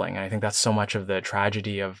stumbling. And I think that's so much of the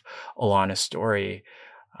tragedy of Alana's story.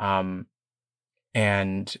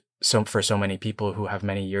 And so for so many people who have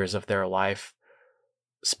many years of their life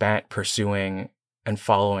spent pursuing and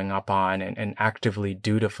following up on and actively,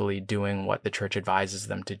 dutifully doing what the church advises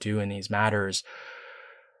them to do in these matters,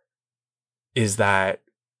 is that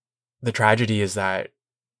the tragedy is that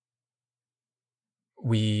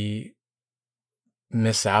we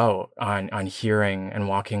miss out on hearing and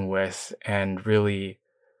walking with and really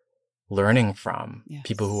learning from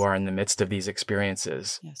people who are in the midst of these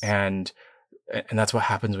experiences. Yes. And that's what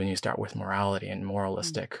happens when you start with morality and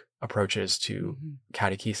moralistic approaches to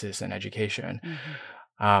catechesis and education.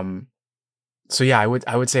 So yeah, I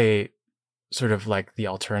would say sort of like the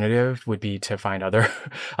alternative would be to find other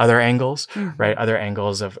angles, right? Other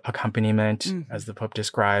angles of accompaniment, as the Pope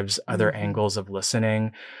describes, other angles of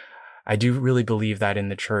listening. I do really believe that in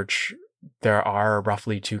the church, there are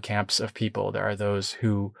roughly two camps of people. There are those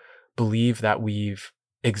who believe that we've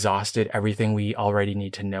exhausted everything we already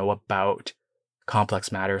need to know about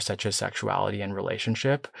complex matters such as sexuality and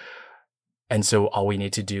relationship. And so all we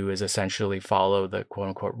need to do is essentially follow the quote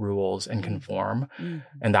unquote rules and conform.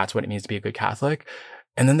 And that's what it means to be a good Catholic.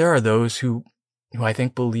 And then there are those who I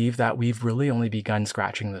think believe that we've really only begun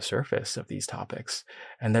scratching the surface of these topics,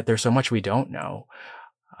 and that there's so much we don't know.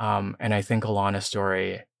 And I think Alana's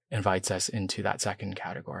story invites us into that second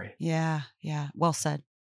category. Yeah. Well said.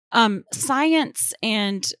 Science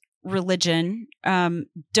and religion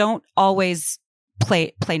don't always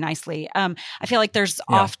play nicely. I feel like there's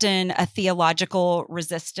often a theological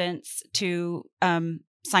resistance to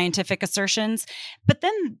scientific assertions, but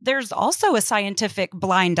then there's also a scientific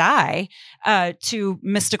blind eye to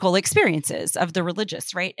mystical experiences of the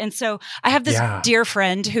religious, right? And so I have this dear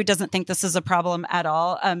friend who doesn't think this is a problem at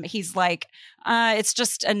all. He's like, it's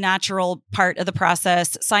just a natural part of the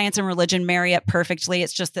process. Science and religion marry up perfectly.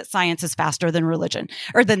 It's just that science is faster than religion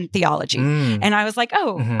or than theology. And I was like,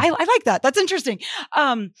 oh, I like that. That's interesting.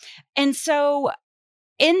 And so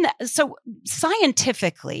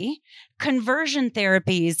scientifically, conversion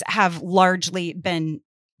therapies have largely been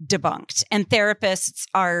debunked, and therapists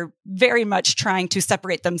are very much trying to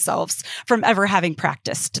separate themselves from ever having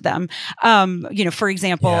practiced them. For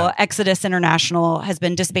example, Exodus International has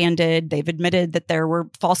been disbanded. They've admitted that there were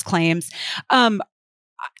false claims.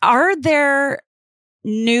 Are there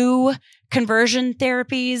new conversion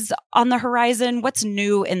therapies on the horizon? What's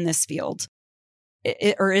new in this field?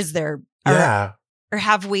 or is there? Yeah. Or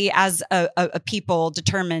have we, as a people,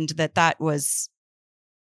 determined that was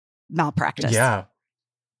malpractice? Yeah.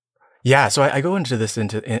 Yeah. So I go into this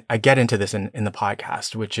I get into this in the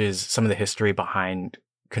podcast, which is some of the history behind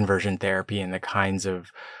conversion therapy and the kinds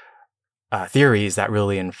of theories that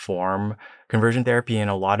really inform conversion therapy. And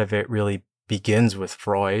a lot of it really begins with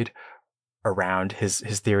Freud around his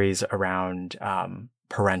theories around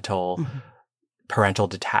parental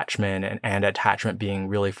detachment and attachment being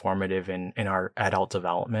really formative in our adult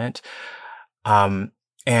development.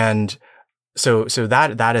 And so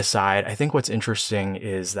that aside, I think what's interesting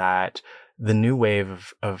is that the new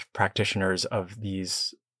wave of practitioners of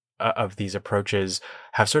these approaches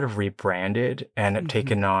have sort of rebranded and have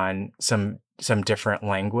taken on some different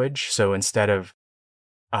language. So instead of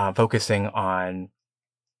focusing on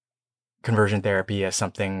conversion therapy as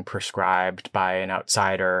something prescribed by an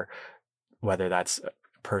outsider, whether that's a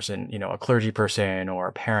person, a clergy person or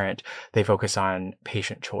a parent, they focus on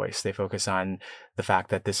patient choice. They focus on the fact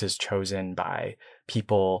that this is chosen by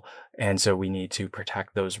people, and so we need to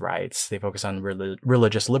protect those rights. They focus on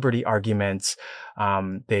religious liberty arguments.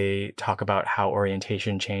 They talk about how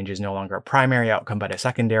orientation change is no longer a primary outcome, but a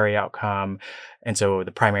secondary outcome. And so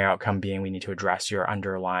the primary outcome being we need to address your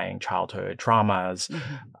underlying childhood traumas.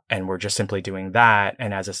 And we're just simply doing that.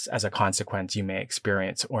 And as a consequence, you may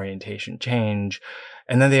experience orientation change.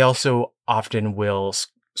 And then they also often will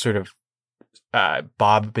sort of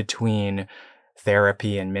bob between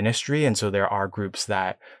therapy and ministry. And so there are groups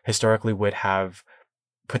that historically would have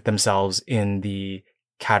put themselves in the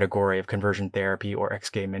category of conversion therapy or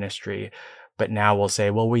ex-gay ministry, but now will say,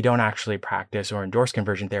 well, we don't actually practice or endorse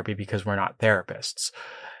conversion therapy because we're not therapists.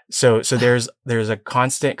 So there's a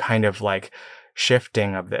constant kind of like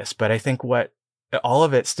shifting of this. But I think what all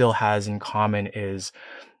of it still has in common is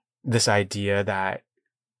this idea that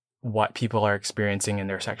what people are experiencing in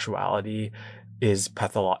their sexuality is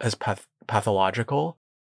pathological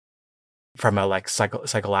from a like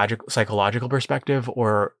psychological perspective,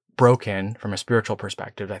 or broken from a spiritual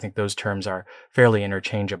perspective. I think those terms are fairly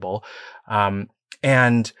interchangeable.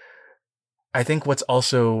 And I think what's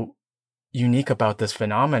also unique about this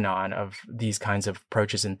phenomenon of these kinds of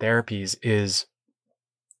approaches and therapies is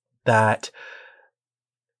that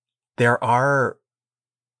there are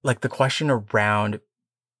like the question around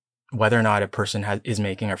whether or not a person is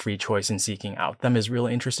making a free choice in seeking out them is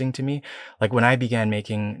really interesting to me. Like when I began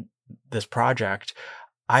making this project,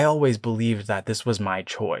 I always believed that this was my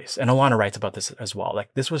choice. And Alana writes about this as well.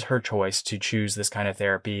 Like this was her choice to choose this kind of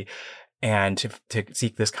therapy and to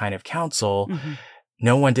seek this kind of counsel.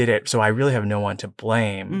 No one did it. So I really have no one to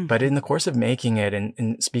blame. But in the course of making it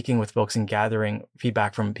and speaking with folks and gathering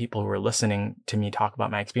feedback from people who were listening to me talk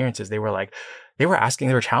about my experiences, they were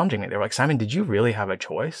challenging me. They were like, Simon, did you really have a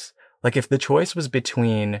choice? Like if the choice was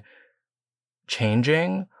between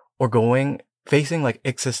changing or facing like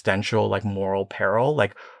existential, like moral peril,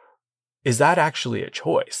 like, is that actually a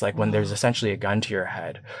choice? Like when there's essentially a gun to your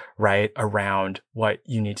head, right? Around what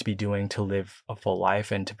you need to be doing to live a full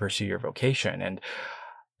life and to pursue your vocation.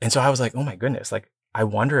 And so I was like, oh my goodness, like, I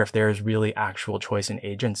wonder if there's really actual choice and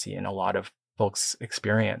agency in a lot of folks'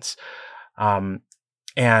 experience.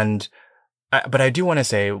 But I do want to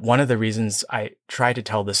say one of the reasons I tried to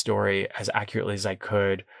tell the story as accurately as I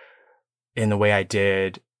could in the way I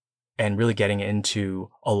did, and really getting into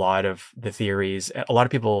a lot of the theories. A lot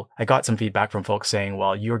of people, I got some feedback from folks saying,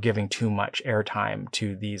 well, you're giving too much airtime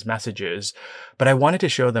to these messages. But I wanted to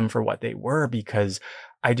show them for what they were, because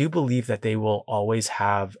I do believe that they will always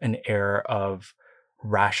have an air of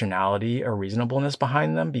rationality or reasonableness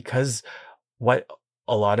behind them, because what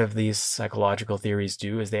a lot of these psychological theories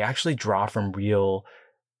do is they actually draw from real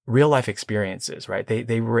life experiences, right?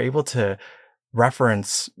 They were able to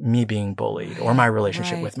reference me being bullied or my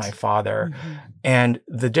relationship with my father. And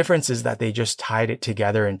the difference is that they just tied it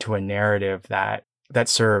together into a narrative that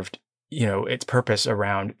served, its purpose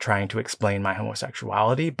around trying to explain my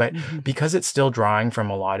homosexuality. But because it's still drawing from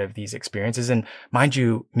a lot of these experiences, and mind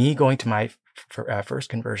you, me going to my first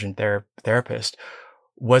conversion therapist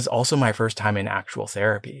was also my first time in actual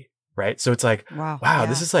therapy, right? So it's like, wow,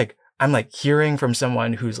 this is like, I'm like hearing from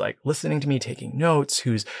someone who's like listening to me, taking notes,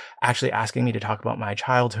 who's actually asking me to talk about my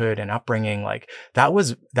childhood and upbringing. Like that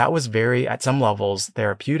was very, at some levels,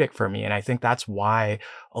 therapeutic for me. And I think that's why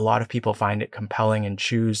a lot of people find it compelling and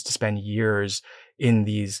choose to spend years in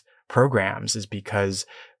these programs, is because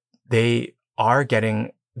they are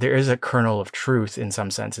getting, there is a kernel of truth in some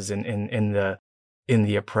senses in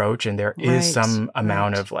the approach. And there is some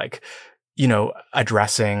amount of like,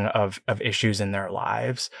 addressing of issues in their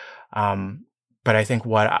lives. but I think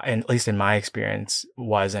at least in my experience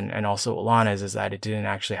was, and also Alana's, is that it didn't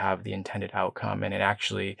actually have the intended outcome, and it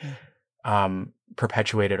actually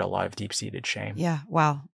perpetuated a lot of deep-seated shame. Yeah.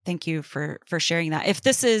 Wow. Thank you for sharing that. If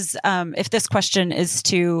this question is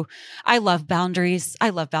to, I love boundaries.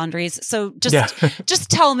 So just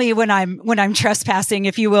tell me when I'm trespassing,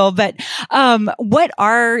 if you will. But what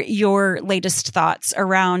are your latest thoughts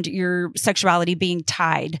around your sexuality being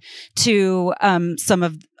tied to some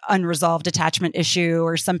of unresolved attachment issue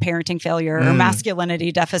or some parenting failure or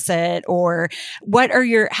masculinity deficit, or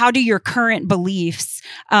how do your current beliefs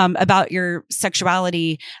about your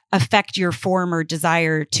sexuality affect your form or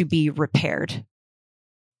desire to be repaired?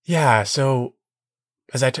 Yeah. So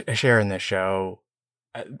as I share in this show,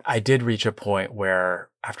 I did reach a point where,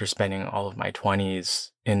 after spending all of my 20s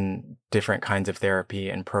in different kinds of therapy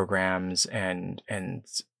and programs and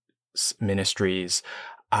ministries,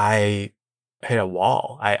 I hit a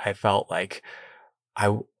wall. I felt like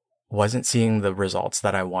I wasn't seeing the results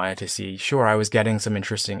that I wanted to see. Sure, I was getting some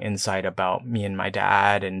interesting insight about me and my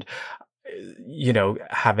dad, and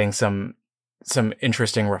having some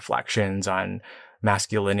interesting reflections on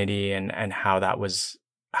masculinity and how that was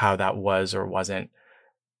or wasn't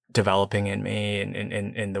developing in me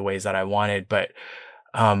in the ways that I wanted, but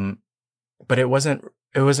it wasn't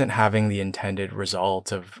having the intended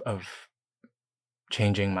result of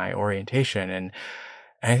changing my orientation. And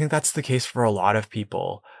I think that's the case for a lot of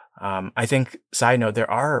people. I think, side note, there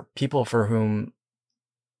are people for whom,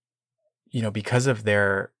 because of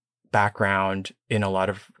their background in a lot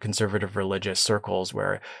of conservative religious circles,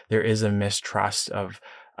 where there is a mistrust of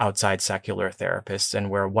outside secular therapists, and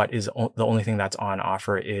where what is the only thing that's on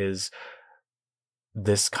offer is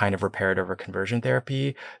this kind of reparative or conversion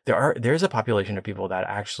therapy, there's a population of people that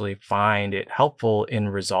actually find it helpful in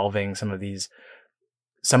resolving some of these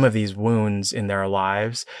wounds in their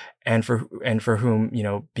lives, and for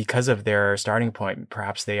whom, because of their starting point,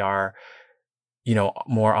 perhaps they are,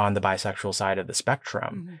 more on the bisexual side of the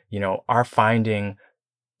spectrum, are finding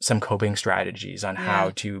some coping strategies on how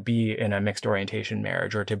to be in a mixed orientation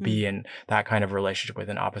marriage, or to be in that kind of relationship with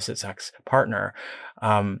an opposite sex partner.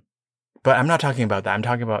 But I'm not talking about that. I'm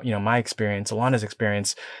talking about, my experience, Alana's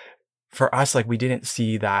experience. For us, we didn't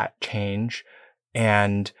see that change.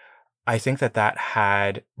 And I think that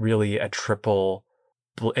had really it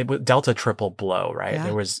dealt a triple blow, right? Yeah.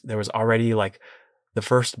 There was already, the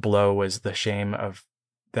first blow was the shame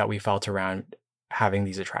that we felt around having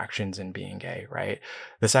these attractions and being gay, right?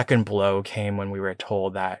 The second blow came when we were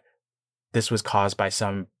told that this was caused by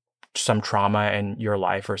some trauma in your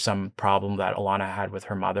life, or some problem that Alana had with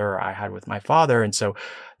her mother, or I had with my father. And so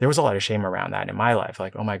there was a lot of shame around that in my life.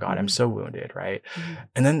 Oh my God, I'm so wounded, right?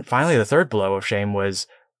 And then finally, the third blow of shame was,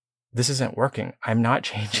 this isn't working. I'm not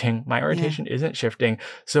changing. My orientation isn't shifting.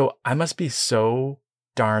 So I must be so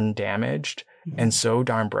darn damaged and so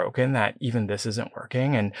darn broken that even this isn't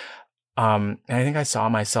working. And I think I saw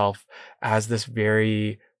myself as this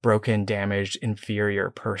very broken, damaged, inferior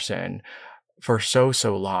person for so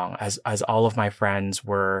long, as all of my friends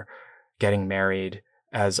were getting married,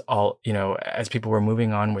 as people were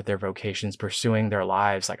moving on with their vocations, pursuing their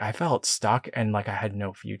lives. I felt stuck and I had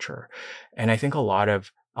no future. And I think a lot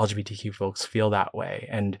of LGBTQ folks feel that way.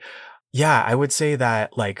 And yeah, I would say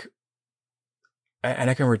that, and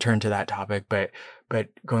I can return to that topic, but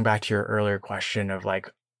going back to your earlier question of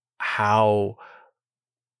how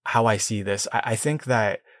I see this, I think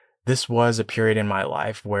that this was a period in my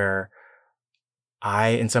life where I,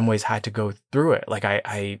 in some ways, had to go through it.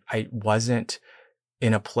 I wasn't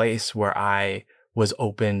in a place where I was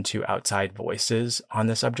open to outside voices on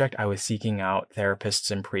the subject. I was seeking out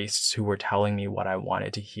therapists and priests who were telling me what I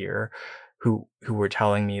wanted to hear, who were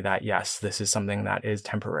telling me that, yes, this is something that is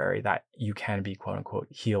temporary, that you can be, quote unquote,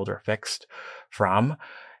 healed or fixed from.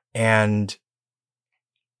 And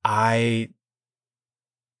I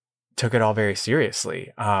took it all very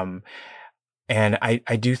seriously. And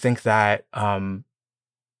I do think that,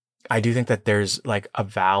 there's a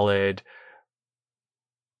valid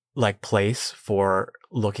place for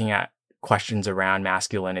looking at questions around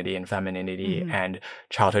masculinity and femininity and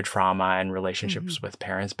childhood trauma and relationships with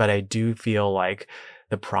parents. But I do feel like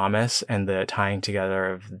the promise and the tying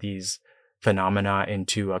together of these phenomena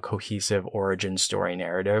into a cohesive origin story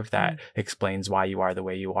narrative that explains why you are the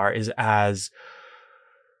way you are is as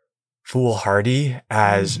foolhardy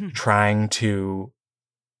as trying to.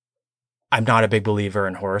 I'm not a big believer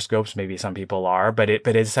in horoscopes. Maybe some people are, but it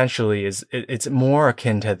essentially is. It's more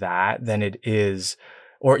akin to that than it is,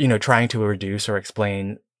 or trying to reduce or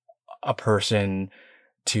explain a person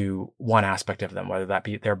to one aspect of them, whether that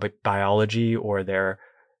be their biology or their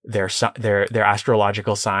their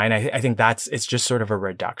astrological sign. I think it's just sort of a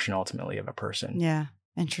reduction ultimately of a person. Yeah.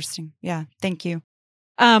 Interesting. Yeah. Thank you.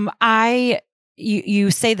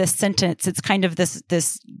 You say this sentence, it's kind of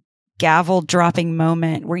this gavel dropping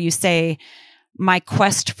moment where you say, my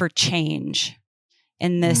quest for change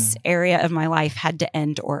in this area of my life had to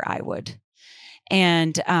end or I would.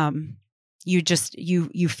 And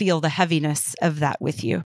you feel the heaviness of that with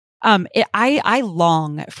you. I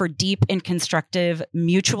long for deep and constructive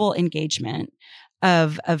mutual engagement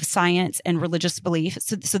of science and religious belief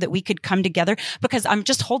so that we could come together, because I'm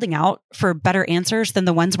just holding out for better answers than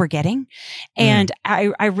the ones we're getting. And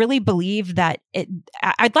I really believe that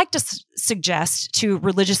I'd like to suggest to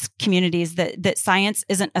religious communities that science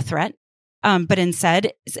isn't a threat. But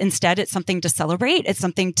instead, it's something to celebrate. It's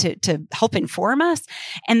something to help inform us.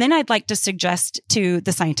 And then I'd like to suggest to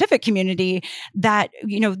the scientific community that,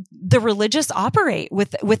 the religious operate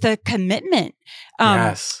with a commitment,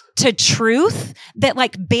 to truth that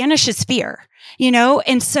banishes fear,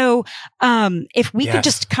 And so, if we could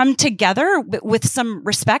just come together with some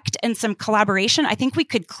respect and some collaboration, I think we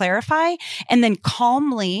could clarify and then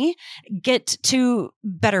calmly get to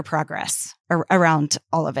better progress around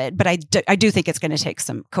all of it. But I do think it's going to take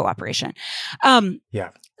some cooperation.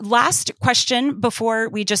 Last question before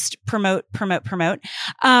we just promote.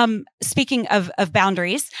 Speaking of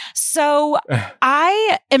boundaries. So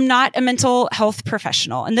I am not a mental health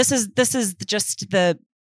professional, and this was the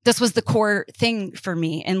core thing for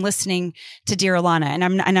me in listening to Dear Alana.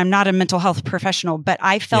 And I'm not a mental health professional, but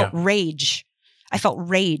I felt rage. I felt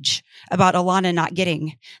rage about Alana not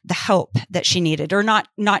getting the help that she needed, or not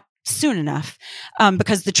soon enough.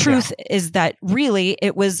 Because the truth is that really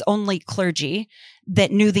it was only clergy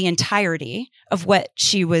that knew the entirety of what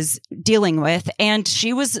she was dealing with. And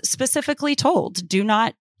she was specifically told, do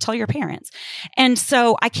not tell your parents. And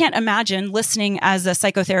so I can't imagine listening as a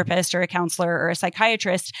psychotherapist or a counselor or a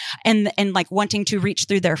psychiatrist and wanting to reach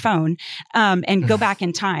through their phone, and go back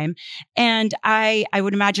in time. And I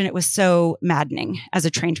would imagine it was so maddening as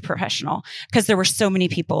a trained professional, because there were so many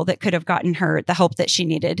people that could have gotten her the help that she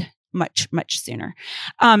needed much, much sooner.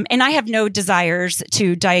 And I have no desires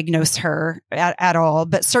to diagnose her at all,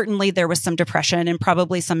 but certainly there was some depression and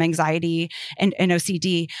probably some anxiety and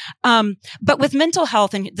OCD. But with mental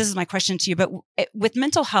health, and this is my question to you, but with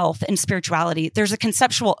mental health and spirituality, there's a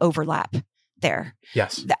conceptual overlap there.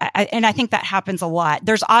 Yes. And I think that happens a lot.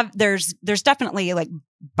 There's definitely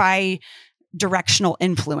bi-directional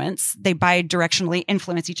influence. They bi-directionally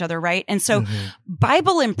influence each other, right? And so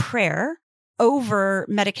Bible and prayer over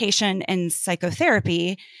medication and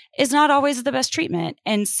psychotherapy is not always the best treatment.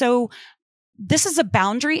 And so this is a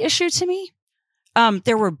boundary issue to me.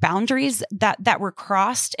 There were boundaries that were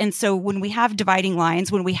crossed. And so when we have dividing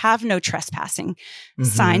lines, when we have no trespassing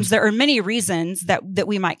signs, there are many reasons that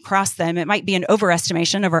we might cross them. It might be an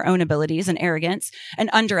overestimation of our own abilities and arrogance, an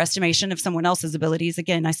underestimation of someone else's abilities.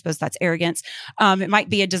 Again, I suppose that's arrogance. It might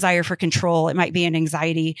be a desire for control. It might be an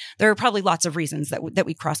anxiety. There are probably lots of reasons that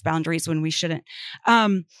we cross boundaries when we shouldn't.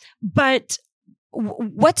 But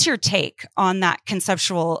what's your take on that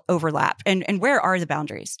conceptual overlap, and where are the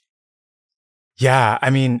boundaries? Yeah, I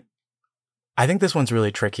mean, I think this one's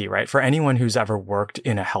really tricky, right? For anyone who's ever worked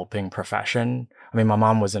in a helping profession. I mean, my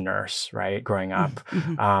mom was a nurse, right? Growing up,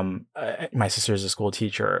 my sister's a school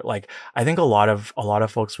teacher. I think a lot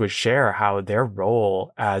of folks would share how their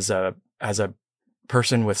role as a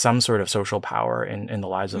person with some sort of social power in the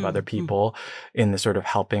lives of other people in the sort of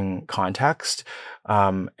helping context,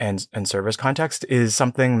 and service context is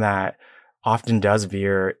something that often does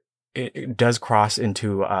it does cross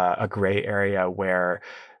into a gray area where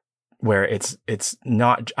it's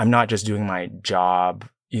not, I'm not just doing my job,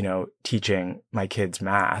 teaching my kids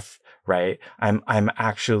math, right? I'm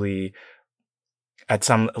actually at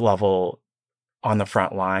some level on the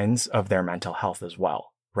front lines of their mental health as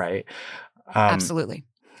well, right? Absolutely.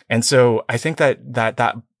 And so I think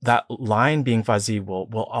that line being fuzzy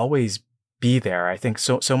will always be there. I think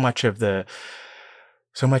so much of the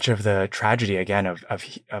tragedy, again, of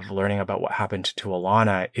learning about what happened to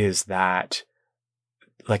Alana is that,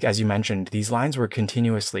 as you mentioned, these lines were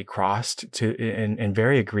continuously crossed in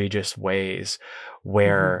very egregious ways,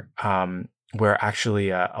 where actually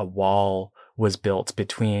a wall was built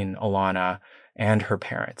between Alana and her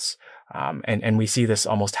parents, and we see this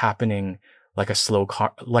almost happening like a slow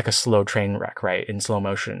train wreck, right, in slow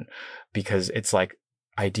motion, because it's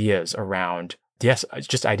ideas around. Yes, it's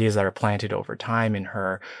just ideas that are planted over time in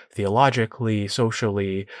her theologically,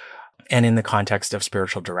 socially, and in the context of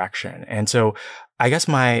spiritual direction. And so I guess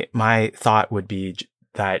my thought would be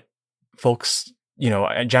that folks,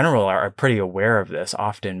 in general are pretty aware of this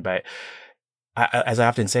often, but as I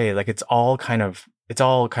often say, like it's all kind of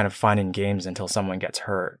fun and games until someone gets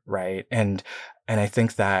hurt, right? And I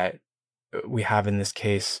think that we have in this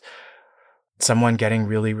case someone getting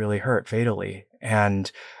really, really hurt fatally,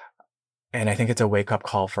 and I think it's a wake up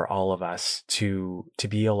call for all of us to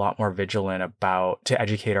be a lot more vigilant to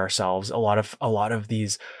educate ourselves. A lot of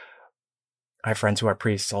these, I have friends who are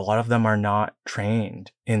priests, a lot of them are not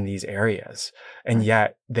trained in these areas, and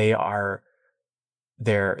yet they are,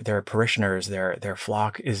 their parishioners, their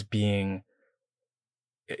flock is being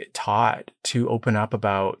taught to open up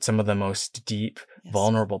about some of the most deep,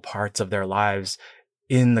 vulnerable parts of their lives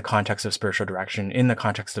in the context of spiritual direction, in the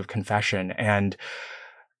context of confession. And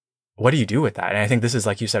what do you do with that? And I think this is,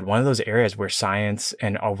 like you said, one of those areas where science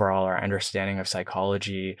and overall our understanding of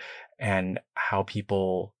psychology and how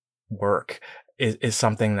people work is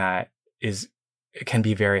something that can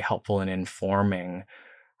be very helpful in informing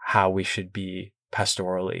how we should be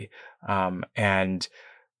pastorally.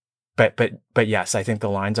 But yes, I think the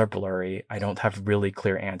lines are blurry. I don't have really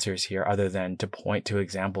clear answers here other than to point to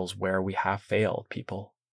examples where we have failed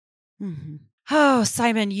people. Mm-hmm. Oh,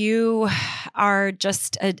 Simon, you are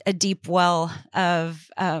just a deep well of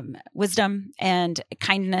wisdom and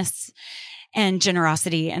kindness and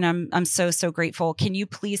generosity. And I'm so grateful. Can you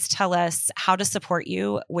please tell us how to support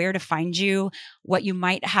you, where to find you, what you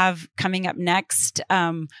might have coming up next,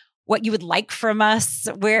 what you would like from us,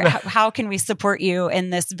 how can we support you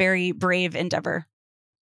in this very brave endeavor?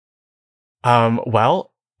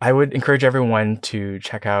 Well, I would encourage everyone to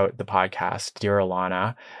check out the podcast, Dear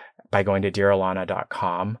Alana, by going to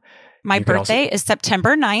dearalana.com. My birthday is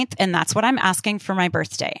September 9th, and that's what I'm asking for my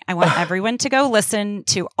birthday. I want everyone to go listen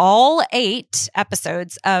to all 8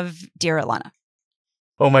 episodes of Dear Alana.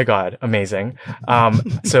 Oh my God, amazing.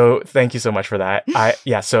 So thank you so much for that.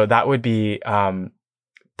 So that would be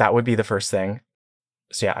the first thing.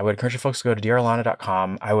 So yeah, I would encourage you folks to go to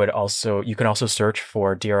dearalana.com. You can also search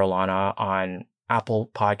for Dear Alana on Apple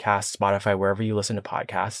Podcasts, Spotify, wherever you listen to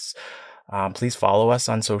podcasts. Please follow us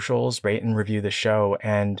on socials, rate and review the show.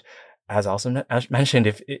 And as also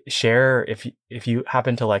mentioned, share if you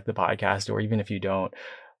happen to like the podcast, or even if you don't,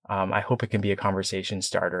 I hope it can be a conversation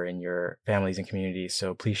starter in your families and communities.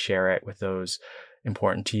 So please share it with those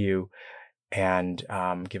important to you, and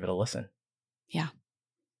give it a listen. Yeah.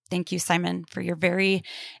 Thank you, Simon, for your very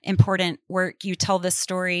important work. You tell this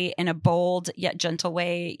story in a bold yet gentle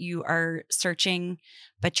way. You are searching,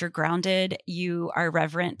 but you're grounded. You are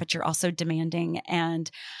reverent, but you're also demanding.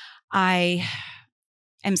 And I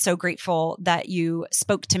am so grateful that you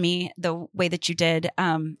spoke to me the way that you did.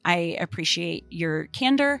 I appreciate your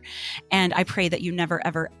candor, and I pray that you never,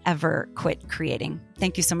 ever, ever quit creating.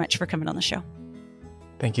 Thank you so much for coming on the show.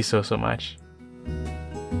 Thank you so much.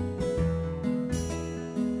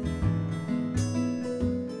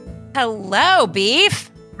 Hello, Beef.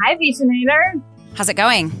 Hi, Beefinator. How's it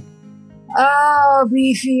going? Oh,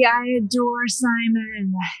 Beefy, I adore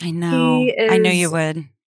Simon. I know. I know you would.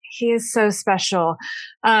 He is so special.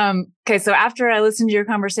 Okay, so after I listened to your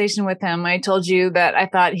conversation with him, I told you that I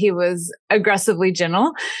thought he was aggressively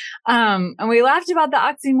gentle. And we laughed about the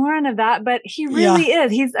oxymoron of that, but he really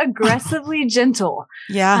is. He's aggressively gentle.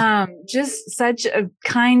 Yeah. Just such a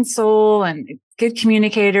kind soul and good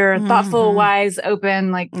communicator, thoughtful, wise,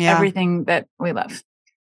 open, everything that we love.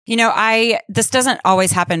 You know, this doesn't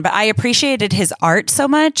always happen, but I appreciated his art so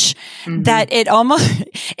much that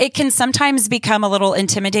it can sometimes become a little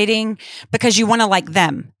intimidating because you want to like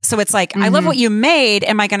them. So it's like, I love what you made.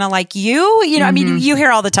 Am I going to like you? You know, I mean, you hear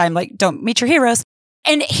all the time, like, don't meet your heroes.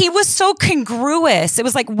 And he was so congruous. It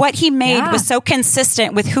was like what he made was so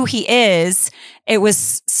consistent with who he is. It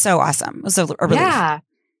was so awesome. It was a relief. Yeah.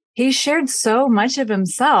 He shared so much of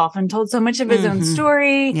himself and told so much of his own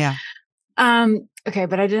story. Yeah. Okay,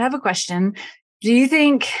 but I did have a question. Do you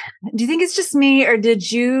think it's just me, or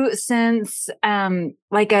did you sense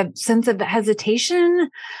a sense of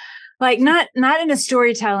hesitation? Like not in a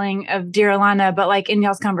storytelling of Dear Alana, but like in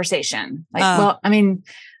y'all's conversation. Well, I mean,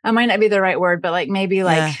 that might not be the right word, but maybe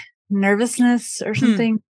nervousness or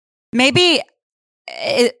something. Maybe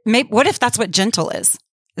what if that's what gentle is?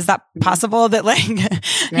 Is that possible that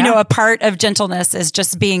you know, a part of gentleness is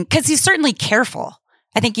just being, because he's certainly careful.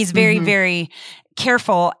 I think he's very, very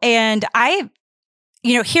careful. And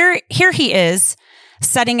here he is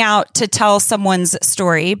setting out to tell someone's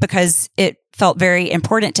story because it felt very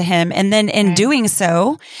important to him. And then in doing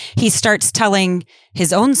so, he starts telling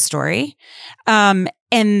his own story. And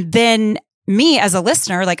then me as a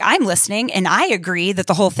listener, I'm listening and I agree that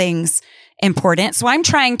the whole thing's important. So I'm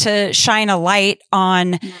trying to shine a light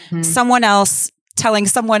on someone else telling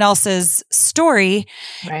someone else's story.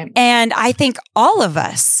 Right. And I think all of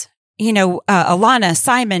us, Alana,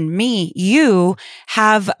 Simon, me, you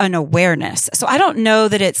have an awareness. So I don't know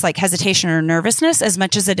that it's like hesitation or nervousness as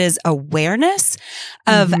much as it is awareness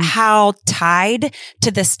of how tied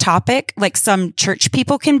to this topic, like some church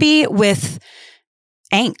people can be with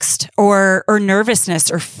angst or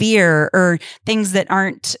nervousness or fear or things that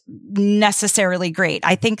aren't necessarily great.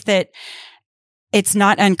 I think that it's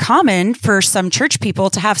not uncommon for some church people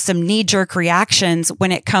to have some knee-jerk reactions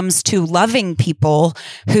when it comes to loving people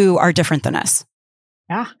who are different than us.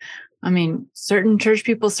 Yeah. I mean, certain church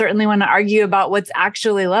people certainly want to argue about what's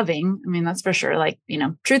actually loving. I mean, that's for sure. Like,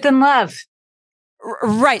 truth and love.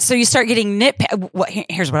 Right. So you start getting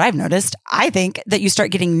here's what I've noticed. I think that you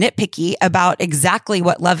start getting nitpicky about exactly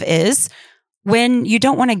what love is when you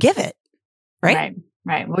don't want to give it. Right.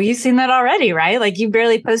 Right. Well, you've seen that already, right? Like you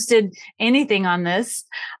barely posted anything on this,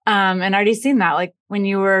 and already seen that. Like when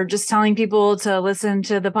you were just telling people to listen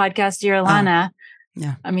to the podcast, Dear Alana.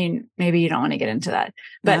 Yeah. I mean, maybe you don't want to get into that,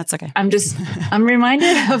 but no, that's okay. I'm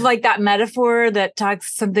reminded of like that metaphor that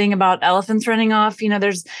talks something about elephants running off.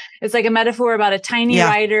 It's like a metaphor about a tiny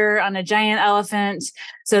rider on a giant elephant.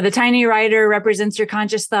 So the tiny rider represents your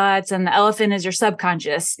conscious thoughts and the elephant is your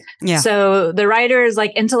subconscious. Yeah. So the rider is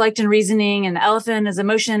like intellect and reasoning and the elephant is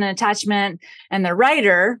emotion and attachment. And the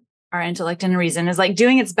rider, our intellect and reason, is like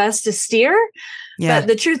doing its best to steer. Yeah. But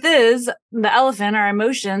the truth is the elephant, our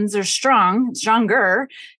emotions are stronger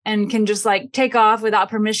and can just like take off without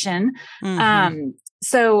permission.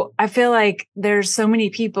 So I feel like there's so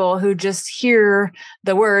many people who just hear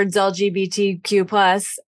the words LGBTQ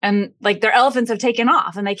plus and like their elephants have taken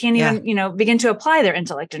off and they can't even, begin to apply their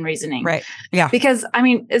intellect and reasoning. Right. Yeah. Because I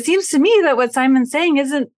mean, it seems to me that what Simon's saying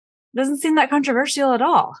doesn't seem that controversial at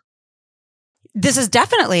all. This is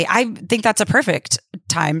definitely, I think that's a perfect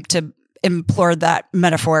time to implore that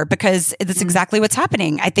metaphor because that's exactly what's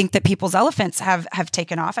happening. I think that people's elephants have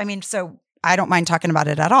taken off. I mean, so I don't mind talking about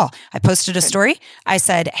it at all. I posted a story. I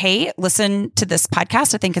said, hey, listen to this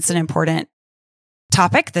podcast. I think it's an important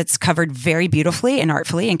topic that's covered very beautifully and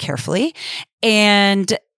artfully and carefully.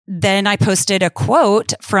 And then I posted a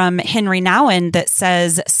quote from Henry Nouwen that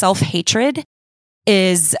says, self-hatred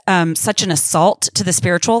is such an assault to the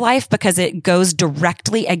spiritual life because it goes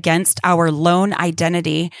directly against our lone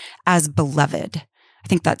identity as beloved. I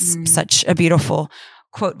think that's such a beautiful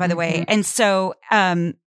quote, by the way. And so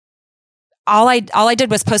all I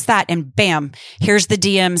did was post that and bam, here's the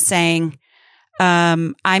DM saying,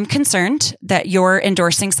 I'm concerned that you're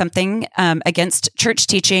endorsing something against church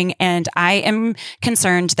teaching, and I am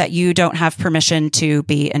concerned that you don't have permission to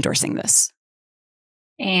be endorsing this.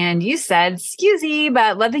 And you said, excuse me,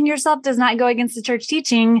 but loving yourself does not go against the church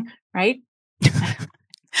teaching, right?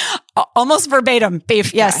 Almost verbatim,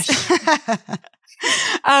 beef. Yes.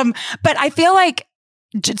 But I feel like,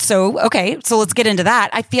 so let's get into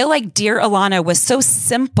that. I feel like Dear Alana was so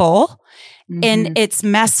simple in its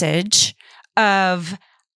message of,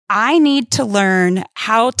 I need to learn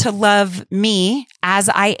how to love me as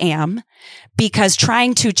I am because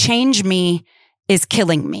trying to change me is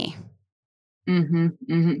killing me.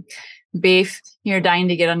 Beef, you're dying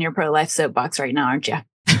to get on your pro-life soapbox right now, aren't you?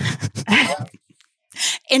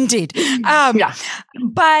 Indeed.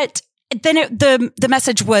 But then the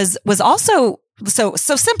message was also so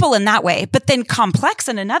simple in that way, but then complex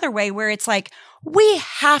in another way where it's like, we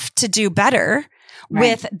have to do better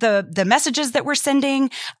with the messages that we're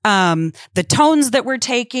sending, the tones that we're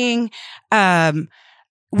taking.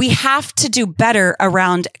 We have to do better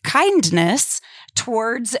around kindness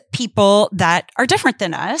towards people that are different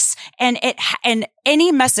than us. And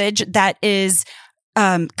any message that is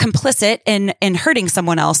complicit in hurting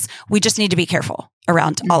someone else, we just need to be careful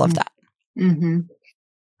around all of that.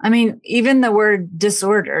 I mean, even the word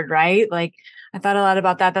disordered, right? Like, I thought a lot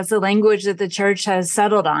about that. That's the language that the church has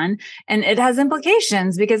settled on. And it has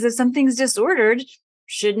implications because if something's disordered,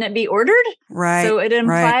 shouldn't it be ordered? Right. So it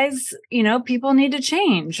implies, people need to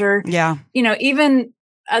change or, even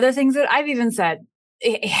other things that I've even said,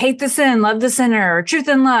 hate the sin, love the sinner, or truth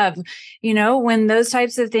and love, when those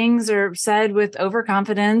types of things are said with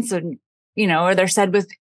overconfidence and, or they're said with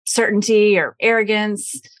certainty or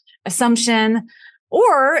arrogance, assumption,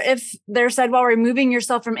 or if they're said while removing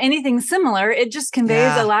yourself from anything similar, it just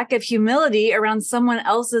conveys a lack of humility around someone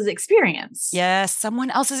else's experience. Yes, someone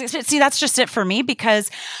else's experience. See, that's just it for me because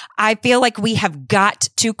I feel like we have got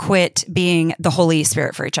to quit being the Holy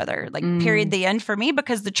Spirit for each other. Like, period, the end for me,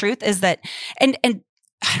 because the truth is that, and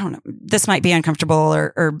I don't know, this might be uncomfortable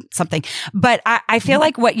or something, but I feel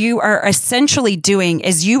like what you are essentially doing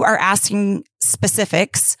is you are asking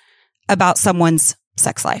specifics about someone's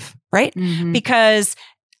sex life, right? Because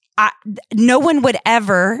no one would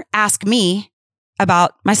ever ask me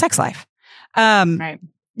about my sex life. Right.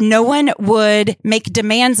 No one would make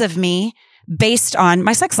demands of me based on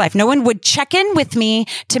my sex life. No one would check in with me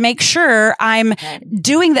to make sure I'm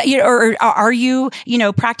doing that, or are you,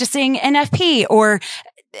 practicing NFP, or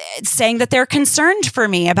saying that they're concerned for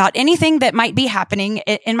me about anything that might be happening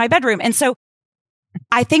in my bedroom. And so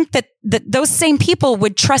I think that those same people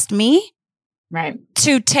would trust me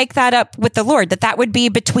to take that up with the Lord, that would be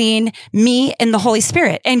between me and the Holy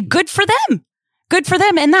Spirit. And good for them. Good for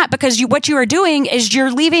them in that, because what you are doing is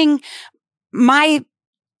you're leaving my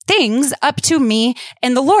things up to me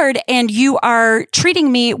and the Lord, and you are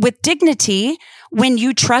treating me with dignity when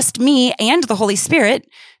you trust me and the Holy Spirit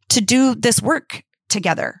to do this work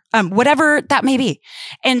together, whatever that may be.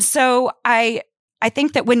 And so I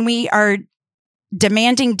think that when we are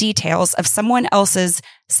demanding details of someone else's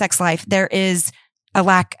sex life, there is a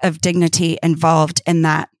lack of dignity involved in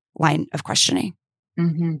that line of questioning.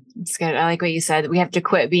 Mm-hmm. It's good. I like what you said. We have to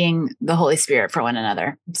quit being the Holy Spirit for one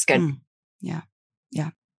another. It's good. Yeah.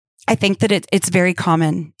 I think that it's very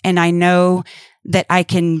common, and I know that I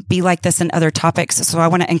can be like this in other topics. So I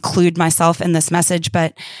want to include myself in this message,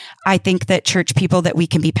 but I think that church people, that we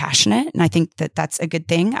can be passionate, and I think that that's a good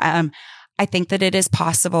thing. I think that it is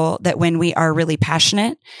possible that when we are really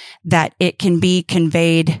passionate, that it can be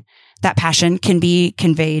conveyed, that passion can be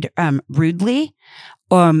conveyed rudely.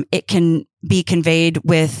 It can be conveyed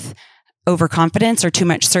with overconfidence or too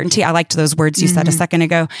much certainty. I liked those words you said a second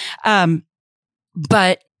ago.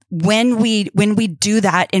 But when we do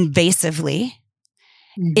that invasively,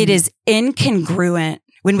 it is incongruent.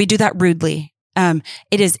 When we do that rudely,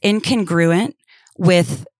 it is incongruent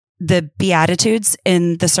with the Beatitudes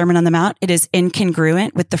in the Sermon on the Mount. It is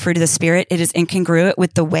incongruent with the fruit of the Spirit. It is incongruent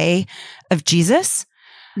with the way of Jesus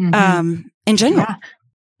in general. Yeah.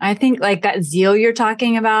 I think like that zeal you're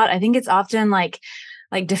talking about, I think it's often like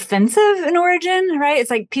defensive in origin, right?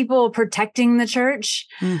 It's like people protecting the church.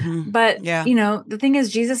 But, the thing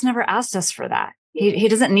is, Jesus never asked us for that. He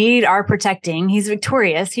doesn't need our protecting. He's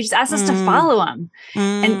victorious. He just asked us to follow him.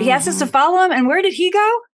 And he asked us to follow him. And where did he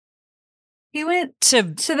go? He went to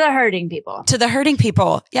the hurting people. To the hurting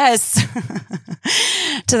people. Yes.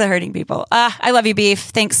 To the hurting people. I love you, Beef.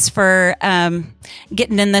 Thanks for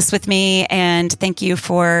getting in this with me. And thank you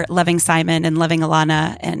for loving Simon and loving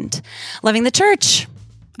Alana and loving the church.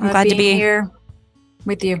 I'm glad to be here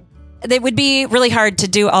with you. It would be really hard to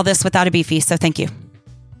do all this without a Beefy. So thank you.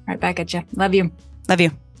 Right back at you. Love you. Love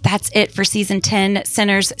you. That's it for season 10,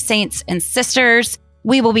 Sinners, Saints, and Sisters.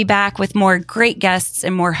 We will be back with more great guests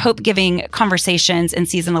and more hope-giving conversations in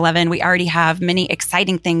season 11. We already have many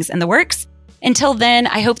exciting things in the works. Until then,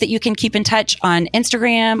 I hope that you can keep in touch on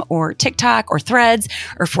Instagram or TikTok or Threads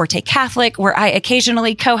or Forte Catholic, where I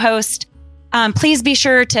occasionally co-host. Please be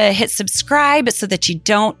sure to hit subscribe so that you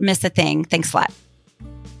don't miss a thing. Thanks a lot.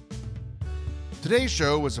 Today's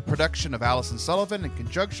show was a production of Allison Sullivan in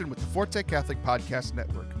conjunction with the Forte Catholic Podcast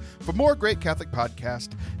Network. For more great Catholic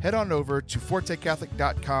podcasts, head on over to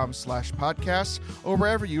fortecatholic.com/podcasts or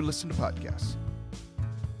wherever you listen to podcasts.